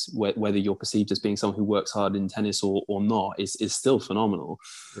cause is, whether you're perceived as being someone who works hard in tennis or not, is still phenomenal.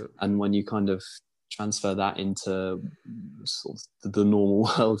 Yeah. And when you kind of transfer that into sort of the normal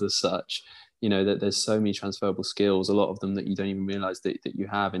world as such, that there's so many transferable skills, a lot of them that you don't even realize that you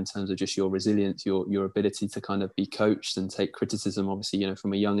have, in terms of just your resilience, your ability to kind of be coached and take criticism. Obviously,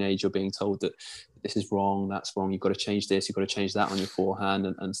 from a young age, you're being told that this is wrong, that's wrong, you've got to change this, you've got to change that on your forehand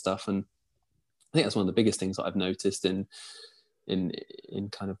and stuff. And I think that's one of the biggest things that I've noticed in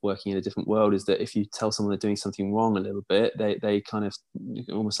kind of working in a different world, is that if you tell someone they're doing something wrong a little bit, they kind of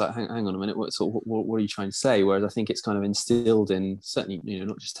almost like, hang on a minute, what are you trying to say? Whereas I think it's kind of instilled in, certainly,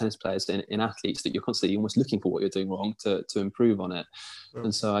 not just tennis players, in athletes, that you're constantly almost looking for what you're doing wrong to improve on it. Right.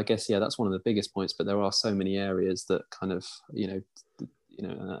 And so I guess, that's one of the biggest points, but there are so many areas that kind of, and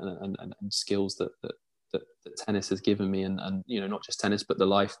skills that tennis has given me, and not just tennis, but the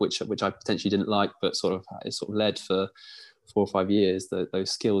life which I potentially didn't like, but it led for 4 or 5 years.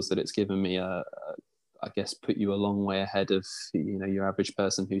 Those skills that it's given me, I guess, put you a long way ahead of your average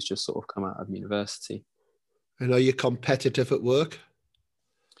person who's just sort of come out of university. And are you competitive at work?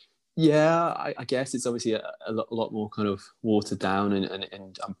 Yeah, I guess it's obviously a lot more kind of watered down,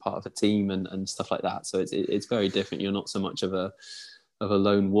 and I'm part of a team and stuff like that. So it's very different. You're not so much of a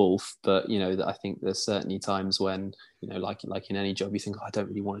lone wolf, but I think there's certainly times when like in any job, you think, I don't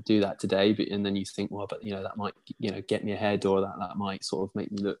really want to do that today, and then you think, well, but that might get me ahead, or that might sort of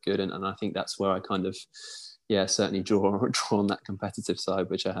make me look good, and I think that's where I kind of certainly draw on that competitive side,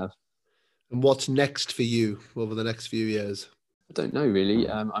 which I have. And what's next for you over the next few years? I don't know really.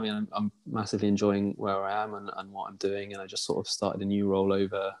 I'm massively enjoying where I am and what I'm doing, and I just sort of started a new role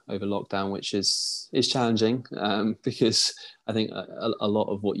over lockdown, which is challenging, because I think a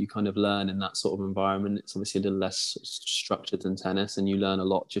lot of what you kind of learn in that sort of environment, it's obviously a little less structured than tennis, and you learn a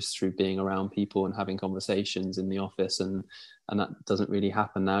lot just through being around people and having conversations in the office, and that doesn't really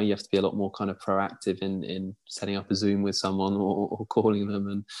happen now. You have to be a lot more kind of proactive in setting up a Zoom with someone or calling them,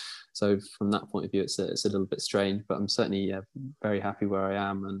 and so from that point of view, it's a little bit strange. But I'm certainly very happy where I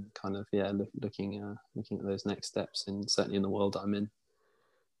am, and kind of looking at those next steps, and certainly in the world I'm in.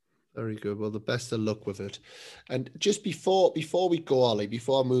 Very good. Well, the best of luck with it. And just before we go, Oli,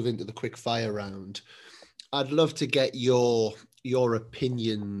 before I move into the quick fire round, I'd love to get your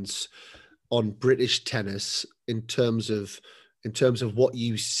opinions on British tennis in terms of what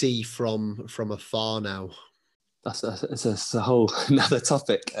you see from afar now. That's a whole another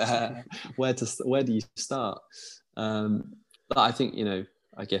topic. Where do you start? But I think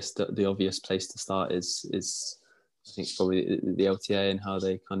I guess the obvious place to start is I think probably the LTA and how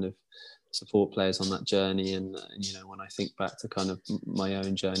they kind of support players on that journey. And when I think back to kind of my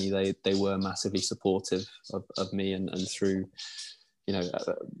own journey, they were massively supportive of me and through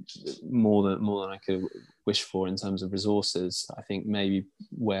more than I could wish for in terms of resources. I think maybe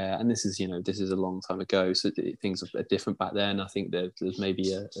and this is a long time ago, so things are different back then. I think there's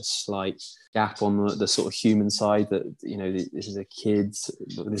maybe a slight gap on the sort of human side, that this is a kid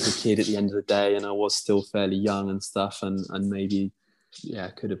at the end of the day, and I was still fairly young and stuff, and maybe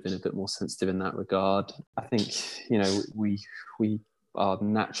could have been a bit more sensitive in that regard. I think we are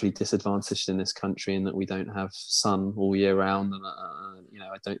naturally disadvantaged in this country in that we don't have sun all year round, and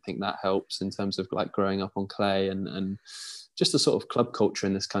I don't think that helps in terms of like growing up on clay, and just the sort of club culture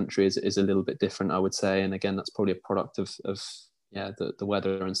in this country is a little bit different, I would say. And again, that's probably a product of the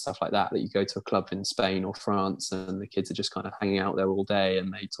weather and stuff like that you go to a club in Spain or France and the kids are just kind of hanging out there all day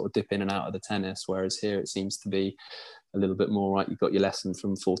and they sort of dip in and out of the tennis, whereas here it seems to be a little bit more right. You've got your lesson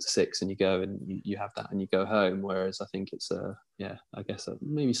from 4 to 6 and you go and you have that and you go home, whereas I think it's a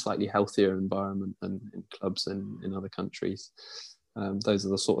maybe slightly healthier environment than in clubs in other countries. Those are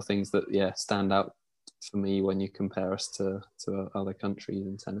the sort of things that stand out for me when you compare us to other countries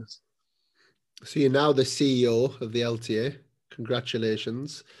in tennis. So you're now the CEO of the LTA.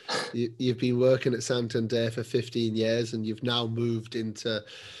 Congratulations. You've been working at Santander for 15 years and you've now moved into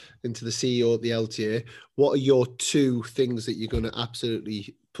the CEO at the LTA. What are your 2 things that you're going to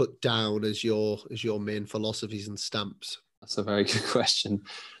absolutely put down as your main philosophies and stamps? That's a very good question.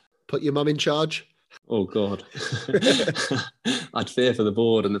 Put your mum in charge? Oh, God. I'd fear for the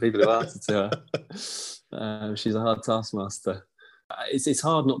board and the people who answer to her. She's a hard taskmaster. It's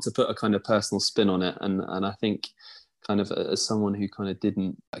hard not to put a kind of personal spin on it. And I think kind of as someone who kind of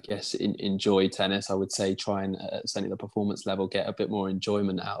didn't, I guess, enjoy tennis, I would say try and, certainly the performance level, get a bit more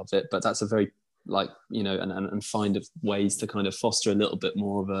enjoyment out of it. But that's a very, and find ways to kind of foster a little bit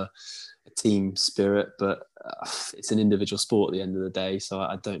more of a team spirit. But it's an individual sport at the end of the day. So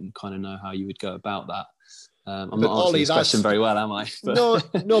I don't kind of know how you would go about that. I'm not answering this question very well, am I?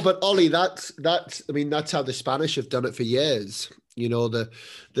 But... No, but Oli, that's how the Spanish have done it for years. The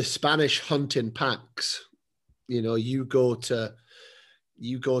Spanish hunt in packs. You go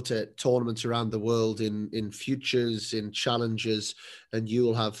to tournaments around the world in futures, in challenges, and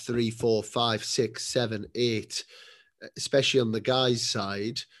you'll have 3, 4, 5, 6, 7, 8, especially on the guys'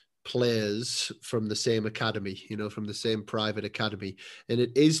 side, players from the same academy, from the same private academy. And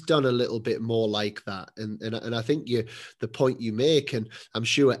it is done a little bit more like that. And I think the point you make, and I'm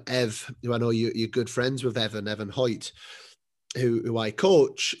sure Ev, who I know you're good friends with, Evan Hoyt, who I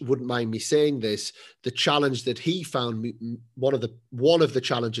coach, wouldn't mind me saying this. The challenge that he found, one of the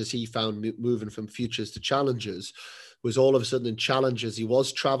challenges he found moving from futures to challengers, was all of a sudden in challenges he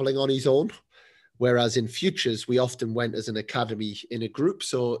was traveling on his own, whereas in futures we often went as an academy in a group,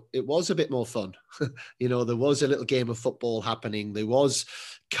 so it was a bit more fun. There was a little game of football happening. There was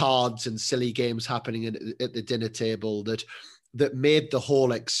cards and silly games happening at the dinner table that made the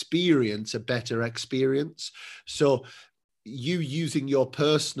whole experience a better experience. So you using your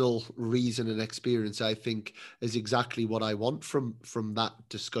personal reason and experience, I think, is exactly what I want from that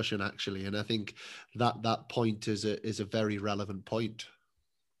discussion, actually. And I think that point is a very relevant point.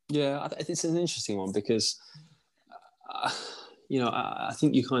 Yeah, it's an interesting one because, I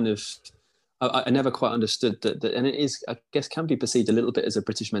think you kind of, I never quite understood that, and it is, I guess, can be perceived a little bit as a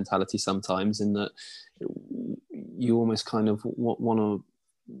British mentality sometimes, in that you almost kind of want to.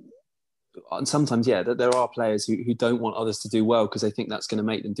 And sometimes, that there are players who don't want others to do well because they think that's going to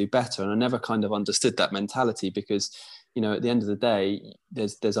make them do better. And I never kind of understood that mentality because, at the end of the day,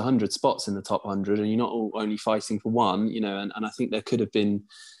 there's 100 spots in the top 100 and you're not only fighting for one, and I think there could have been,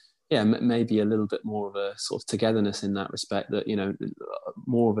 maybe a little bit more of a sort of togetherness in that respect, that,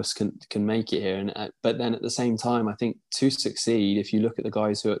 more of us can make it here. And but then at the same time, I think to succeed, if you look at the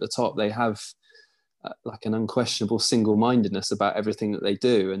guys who are at the top, they have like an unquestionable single-mindedness about everything that they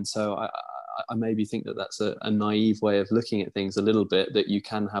do. And so I maybe think that that's a naive way of looking at things a little bit, that you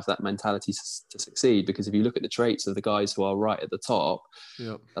can have that mentality to succeed, because if you look at the traits of the guys who are right at the top,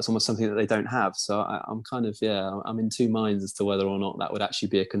 that's almost something that they don't have. So I'm kind of, I'm in 2 minds as to whether or not that would actually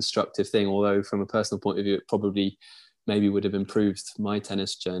be a constructive thing, although from a personal point of view, it probably maybe would have improved my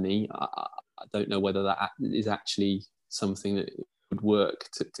tennis journey. I don't know whether that is actually something that would work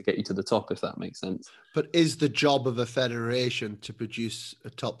to get you to the top, if that makes sense. But is the job of a federation to produce a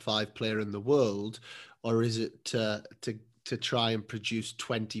top 5 player in the world, or is it to try and produce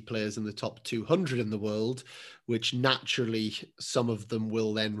 20 players in the top 200 in the world, which naturally some of them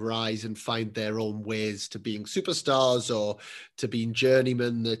will then rise and find their own ways to being superstars, or to being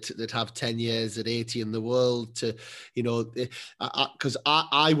journeymen that have 10 years at 80 in the world, to, because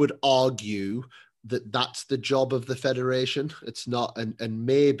I would argue that that's the job of the federation. It's not, and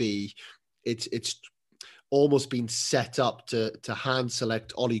maybe it's almost been set up to hand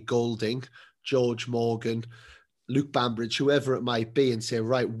select Oli Golding, George Morgan, Luke Bambridge, whoever it might be, and say,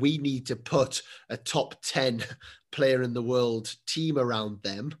 right, we need to put a top 10 player in the world team around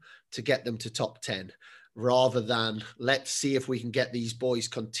them to get them to top 10, rather than let's see if we can get these boys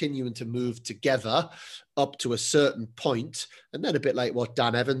continuing to move together up to a certain point. And then a bit like what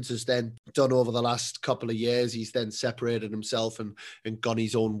Dan Evans has then done over the last couple of years, he's then separated himself and gone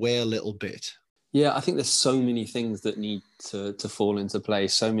his own way a little bit. Yeah, I think there's so many things that need to fall into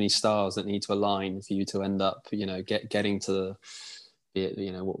place, so many stars that need to align for you to end up, getting to be it,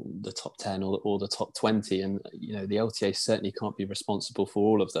 the top 10 or the top 20. And, the LTA certainly can't be responsible for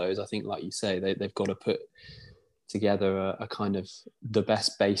all of those. I think, like you say, they've got to put together a kind of the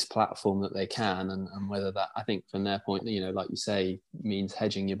best base platform that they can. And whether that, I think from their point, like you say, means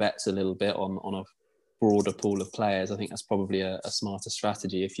hedging your bets a little bit on a broader pool of players. I think that's probably a smarter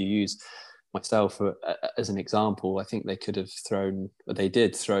strategy. If you use myself as an example, I think they did throw,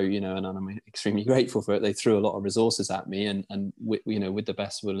 and I'm extremely grateful for it. They threw a lot of resources at me, and with the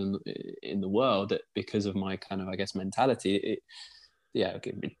best will in the world, because of my kind of, I guess, mentality. I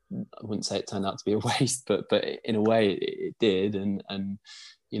wouldn't say it turned out to be a waste, but in a way it did. And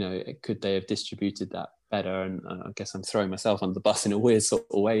could they have distributed that better? And I guess I'm throwing myself under the bus in a weird sort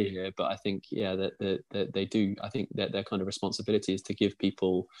of way here, but I think, that they do. I think that their kind of responsibility is to give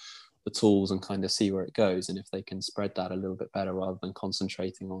people the tools and kind of see where it goes. And if they can spread that a little bit better rather than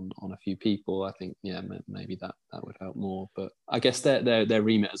concentrating on a few people, I think, maybe that would help more. But I guess their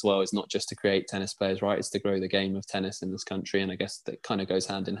remit as well is not just to create tennis players, right? It's to grow the game of tennis in this country. And I guess that kind of goes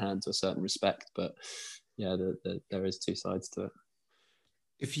hand in hand to a certain respect. But there is two sides to it.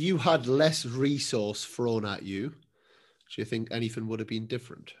 If you had less resource thrown at you, do you think anything would have been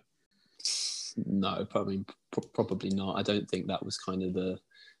different? No, probably not. I don't think that was kind of the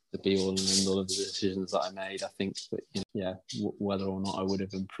be all and end all of the decisions that I made. I think that, whether or not I would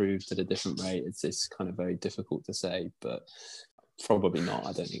have improved at a different rate, it's kind of very difficult to say, but probably not.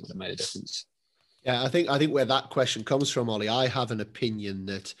 I don't think it would have made a difference. Yeah, I think where that question comes from, Ollie, I have an opinion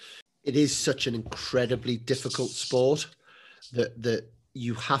that it is such an incredibly difficult sport that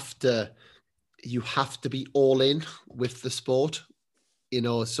you have to be all in with the sport,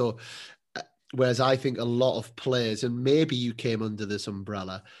 so whereas I think a lot of players, and maybe you came under this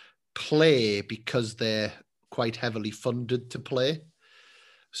umbrella, play because they're quite heavily funded to play.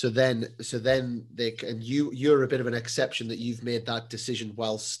 So then they can, you're a bit of an exception that you've made that decision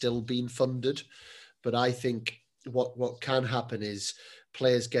while still being funded. But I think what can happen is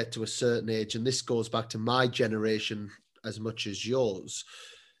players get to a certain age, and this goes back to my generation as much as yours.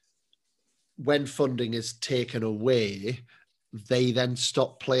 When funding is taken away, they then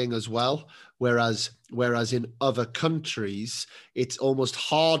stop playing as well. Whereas in other countries, it's almost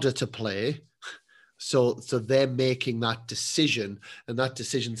harder to play. So they're making that decision, and that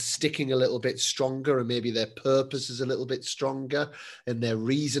decision's sticking a little bit stronger, and maybe their purpose is a little bit stronger, and their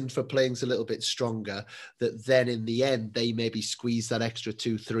reason for playing is a little bit stronger, that then in the end, they maybe squeeze that extra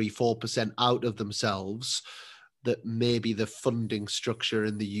 2, 3, 4% out of themselves, that maybe the funding structure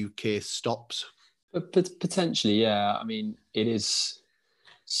in the UK stops. But potentially, yeah. I mean, it is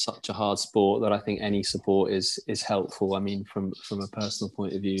such a hard sport that I think any support is helpful. I mean, from a personal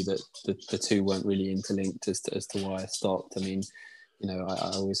point of view, that the two weren't really interlinked as to why I stopped. I mean,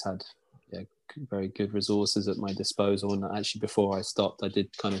 I always had very good resources at my disposal, and actually before I stopped, I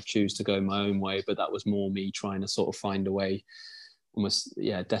did kind of choose to go my own way, but that was more me trying to sort of find a way, almost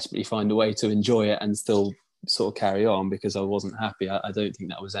desperately find a way to enjoy it and still sort of carry on, because I wasn't happy. I don't think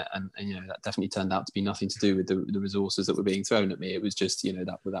that was it, and that definitely turned out to be nothing to do with the resources that were being thrown at me. It was just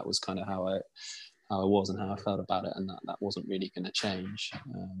that was kind of how I was and how I felt about it, and that wasn't really going to change.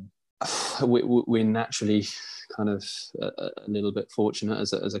 We're naturally kind of a little bit fortunate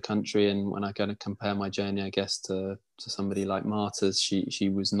as a country, and when I kind of compare my journey, I guess, to somebody like Marta's, she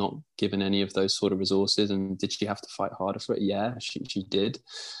was not given any of those sort of resources. And did she have to fight harder for it? Yeah, she did.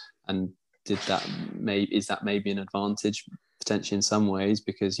 And is that maybe an advantage potentially in some ways,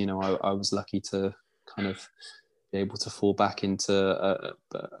 because I was lucky to kind of be able to fall back into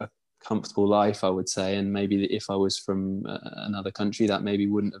a comfortable life, I would say, and maybe if I was from another country, that maybe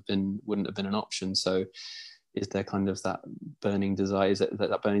wouldn't have been an option. So is there kind of that burning desire? Is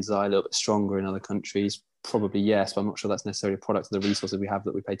that burning desire a little bit stronger in other countries? Probably yes, but I'm not sure that's necessarily a product of the resources we have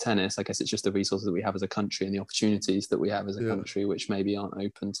that we play tennis. I guess it's just the resources that we have as a country and the opportunities that we have as a country, which maybe aren't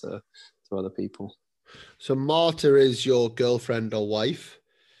open to other people. So Marta is your girlfriend or wife?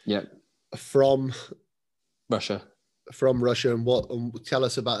 Yeah. From Russia. And tell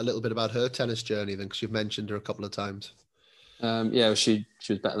us a little bit about her tennis journey then, because you've mentioned her a couple of times. She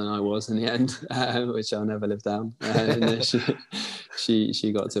was better than I was in the end, which I'll never live down. And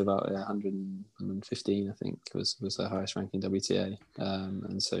she got to about 115, I think, was her highest ranking WTA.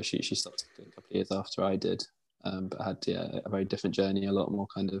 And so she stopped a couple of years after I did, but had a very different journey, a lot more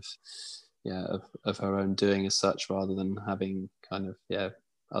kind of of her own doing as such, rather than having kind of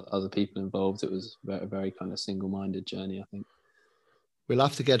other people involved. It was a very kind of single-minded journey, I think. We'll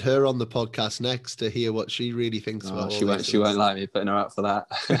have to get her on the podcast next to hear what she really thinks about all this. She won't like me putting her out for that.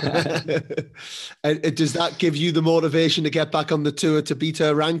 And does that give you the motivation to get back on the tour to beat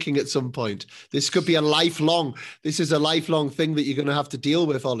her ranking at some point? This is a lifelong thing that you're going to have to deal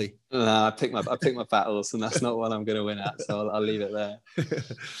with, Ollie. No, I pick my battles, and that's not what I'm going to win at. So I'll leave it there.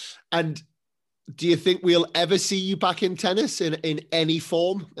 And do you think we'll ever see you back in tennis in any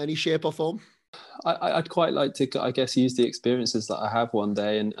form, any shape or form? I'd quite like to, I guess, use the experiences that I have one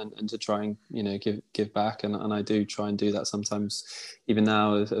day and to try and give back, and I do try and do that sometimes, even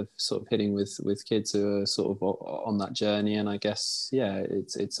now of sort of hitting with kids who are sort of on that journey. And I guess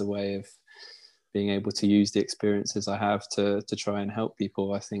it's a way of being able to use the experiences I have to try and help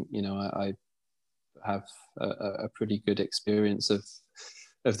people. I think I have a pretty good experience of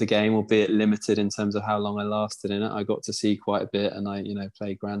the game, albeit limited in terms of how long I lasted in it. I got to see quite a bit, and I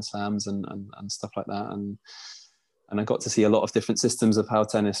played Grand Slams and stuff like that, and I got to see a lot of different systems of how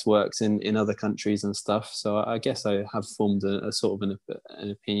tennis works in other countries and stuff. So I guess I have formed a sort of an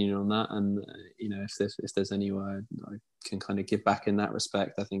opinion on that, and if there's anywhere I can kind of give back in that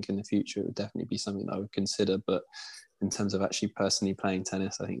respect, I think in the future it would definitely be something that I would consider. But in terms of actually personally playing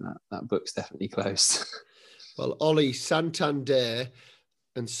tennis, I think that book's definitely closed. Well, Ollie, Santander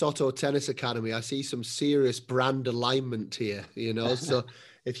and Soto Tennis Academy, I see some serious brand alignment here, so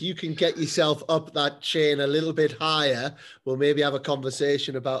if you can get yourself up that chain a little bit higher, we'll maybe have a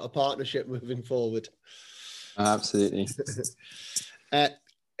conversation about a partnership moving forward. Absolutely.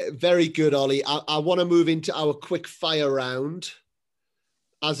 Very good, Ollie. I want to move into our quick fire round.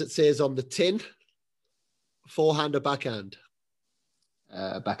 As it says on the tin, forehand or backhand?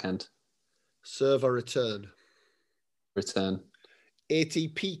 Backhand. Serve or return? Return.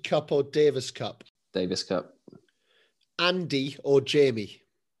 ATP Cup or Davis Cup? Davis Cup. Andy or Jamie?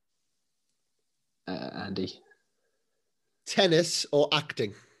 Andy. Tennis or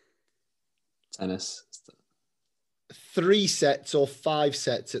acting? Tennis. 3 sets or 5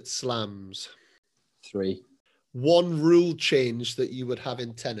 sets at slams? 3. One rule change that you would have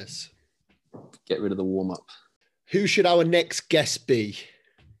in tennis? Get rid of the warm-up. Who should our next guest be?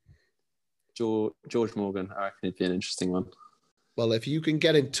 George Morgan. I reckon it'd be an interesting one. Well, if you can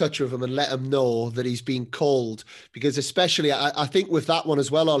get in touch with him and let him know that he's been called, because especially I think with that one as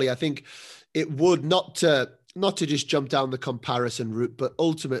well, Ollie, I think it would not to just jump down the comparison route, but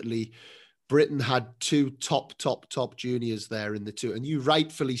ultimately Britain had 2 top juniors there in the two. And you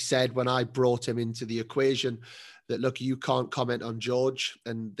rightfully said when I brought him into the equation that, look, you can't comment on George,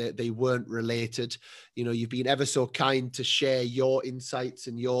 and they weren't related. You've been ever so kind to share your insights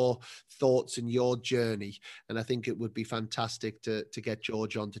and your thoughts and your journey. And I think it would be fantastic to get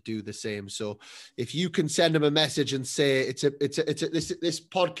George on to do the same. So if you can send him a message and say this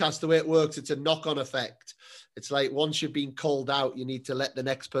podcast, the way it works, it's a knock-on effect. It's like once you've been called out, you need to let the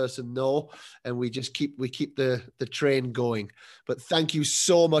next person know, and we keep the train going. But thank you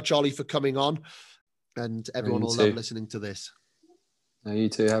so much, Ollie, for coming on, and everyone will love listening to this. No, you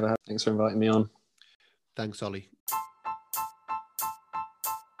too. Thanks for inviting me on. Thanks, Ollie.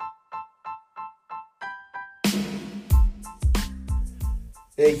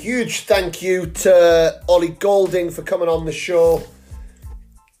 A huge thank you to Oli Golding for coming on the show.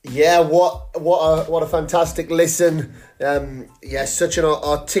 Yeah, what a fantastic listen. Such an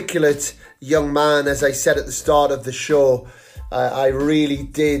articulate young man, as I said at the start of the show. I really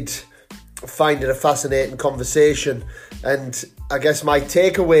did find it a fascinating conversation. And I guess my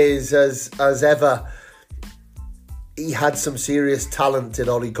takeaways, as ever, he had some serious talent in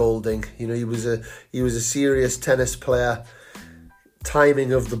Oli Golding. He was a serious tennis player.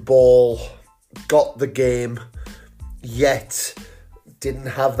 Timing of the ball, got the game, yet didn't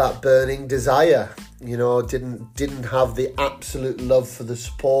have that burning desire, didn't have the absolute love for the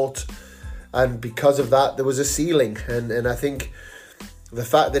sport. And because of that, there was a ceiling. And I think the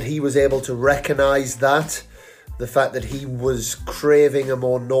fact that he was able to recognise that, the fact that he was craving a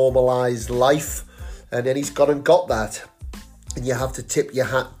more normalised life, and then he's gone and got that. And you have to tip your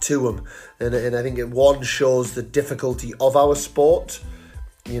hat to him. And I think it shows the difficulty of our sport.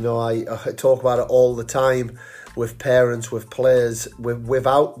 I talk about it all the time with parents, with players.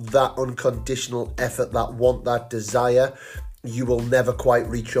 Without that unconditional effort, that want, that desire, you will never quite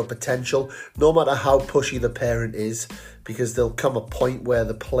reach your potential, no matter how pushy the parent is, because there'll come a point where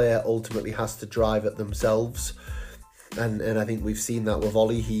the player ultimately has to drive it themselves. And I think we've seen that with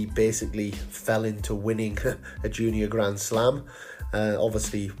Ollie. He basically fell into winning a junior Grand Slam.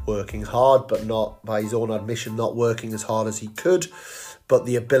 Obviously working hard, but not, by his own admission, not working as hard as he could. But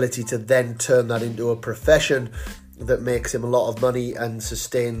the ability to then turn that into a profession, that makes him a lot of money and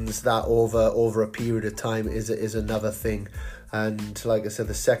sustains that over a period of time is another thing. And like I said,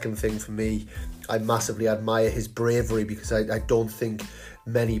 the second thing for me, I massively admire his bravery, because I don't think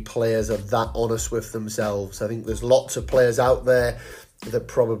many players are that honest with themselves. I think there's lots of players out there that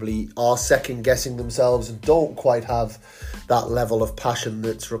probably are second guessing themselves and don't quite have that level of passion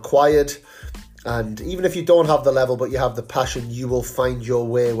that's required. And even if you don't have the level but you have the passion, you will find your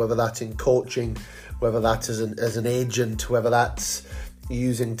way, whether that's in coaching, whether that's as an agent, whether that's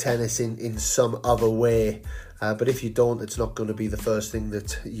using tennis in some other way. But if you don't, it's not going to be the first thing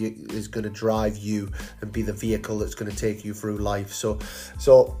that is going to drive you and be the vehicle that's going to take you through life. So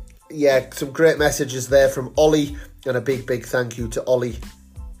yeah, some great messages there from Oli, and a big thank you to Oli.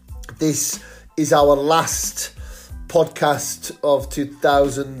 This is our last podcast of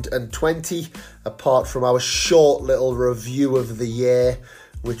 2020, apart from our short little review of the year,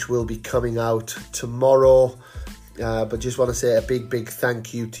 which will be coming out tomorrow. But just want to say a big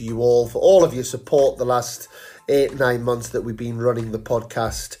thank you to you all for all of your support the last 8-9 months that we've been running the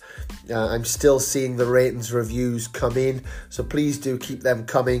podcast. I'm still seeing the ratings reviews come in, so please do keep them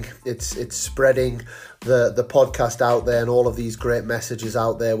coming. It's spreading the podcast out there and all of these great messages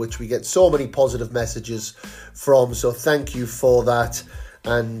out there, which we get so many positive messages from. So thank you for that,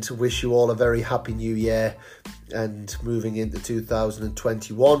 and wish you all a very happy new year, and moving into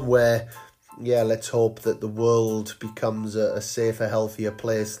 2021, where let's hope that the world becomes a safer, healthier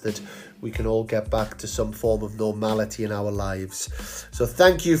place, that we can all get back to some form of normality in our lives. So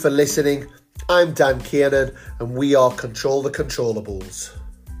thank you for listening. I'm Dan Kiernan, and we are Control the Controllables.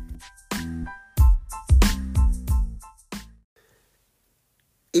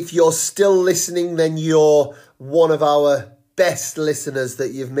 If you're still listening, then you're one of our best listeners,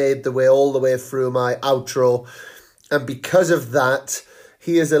 that you've made the way all the way through my outro. And because of that,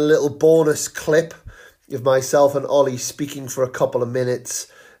 here's a little bonus clip of myself and Oli speaking for a couple of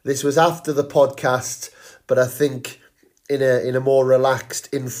minutes. This was after the podcast, but I think in a more relaxed,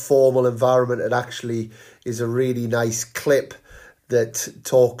 informal environment, it actually is a really nice clip that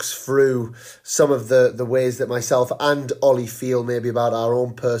talks through some of the ways that myself and Oli feel maybe about our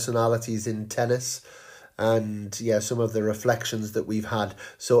own personalities in tennis, and some of the reflections that we've had.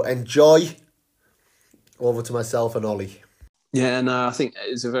 So enjoy. Over to myself and Oli. Yeah, no, I think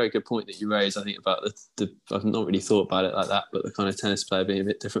it's a very good point that you raised. I think about the I've not really thought about it like that, but the kind of tennis player being a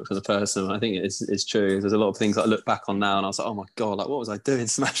bit different from the person. I think it's true. There's a lot of things I look back on now and I was like, oh my God, like what was I doing,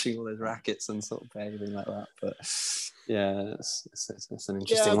 smashing all those rackets and sort of behaving like that? But yeah, it's an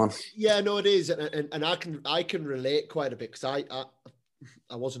interesting one. Yeah, no, it is, and I can relate quite a bit, because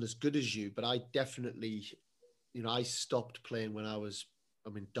I wasn't as good as you, but I definitely, I stopped playing when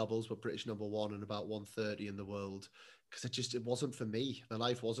doubles were British number one and about 130 in the world, because it wasn't for me. The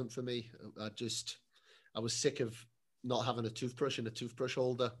life wasn't for me. I was sick of not having a toothbrush and a toothbrush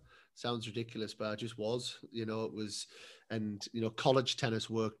holder. Sounds ridiculous, but I just was. It was, and college tennis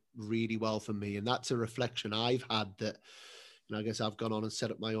worked really well for me, and that's a reflection I've had that. I guess I've gone on and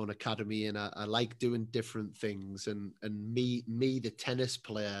set up my own academy, and I like doing different things. And me, the tennis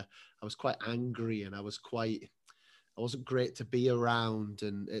player, I was quite angry, and I wasn't great to be around,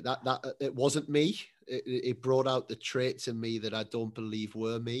 and it wasn't me. It brought out the traits in me that I don't believe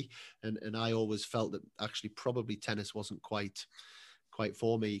were me, and I always felt that actually probably tennis wasn't quite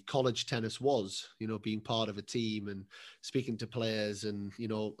for me. College tennis was, being part of a team and speaking to players, and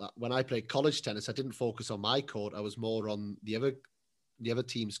when I played college tennis, I didn't focus on my court. I was more on the other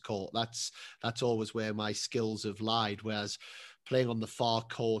team's court. That's always where my skills have lied. Whereas playing on the far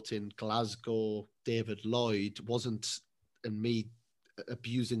court in Glasgow, David Lloyd wasn't, and me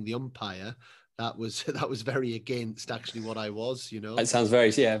abusing the umpire. That was very against actually what I was. It sounds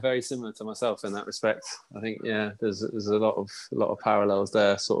very similar to myself in that respect. I think there's a lot of parallels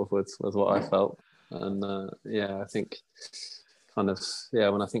there, sort of with what I felt, and I think kind of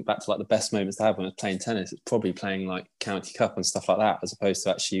when I think back to like the best moments to have when I was playing tennis, it's probably playing like county cup and stuff like that, as opposed to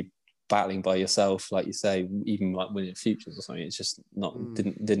actually battling by yourself, like you say, even like winning futures or something. It's just not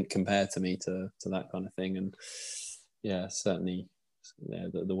didn't compare to me to that kind of thing. And certainly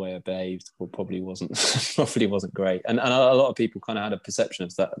the way I behaved probably wasn't great. And a lot of people kind of had a perception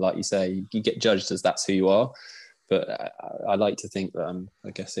of that, like you say, you get judged as that's who you are. But I like to think that I'm, I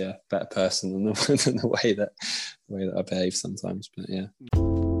guess, better person than the way that I behave sometimes. But yeah.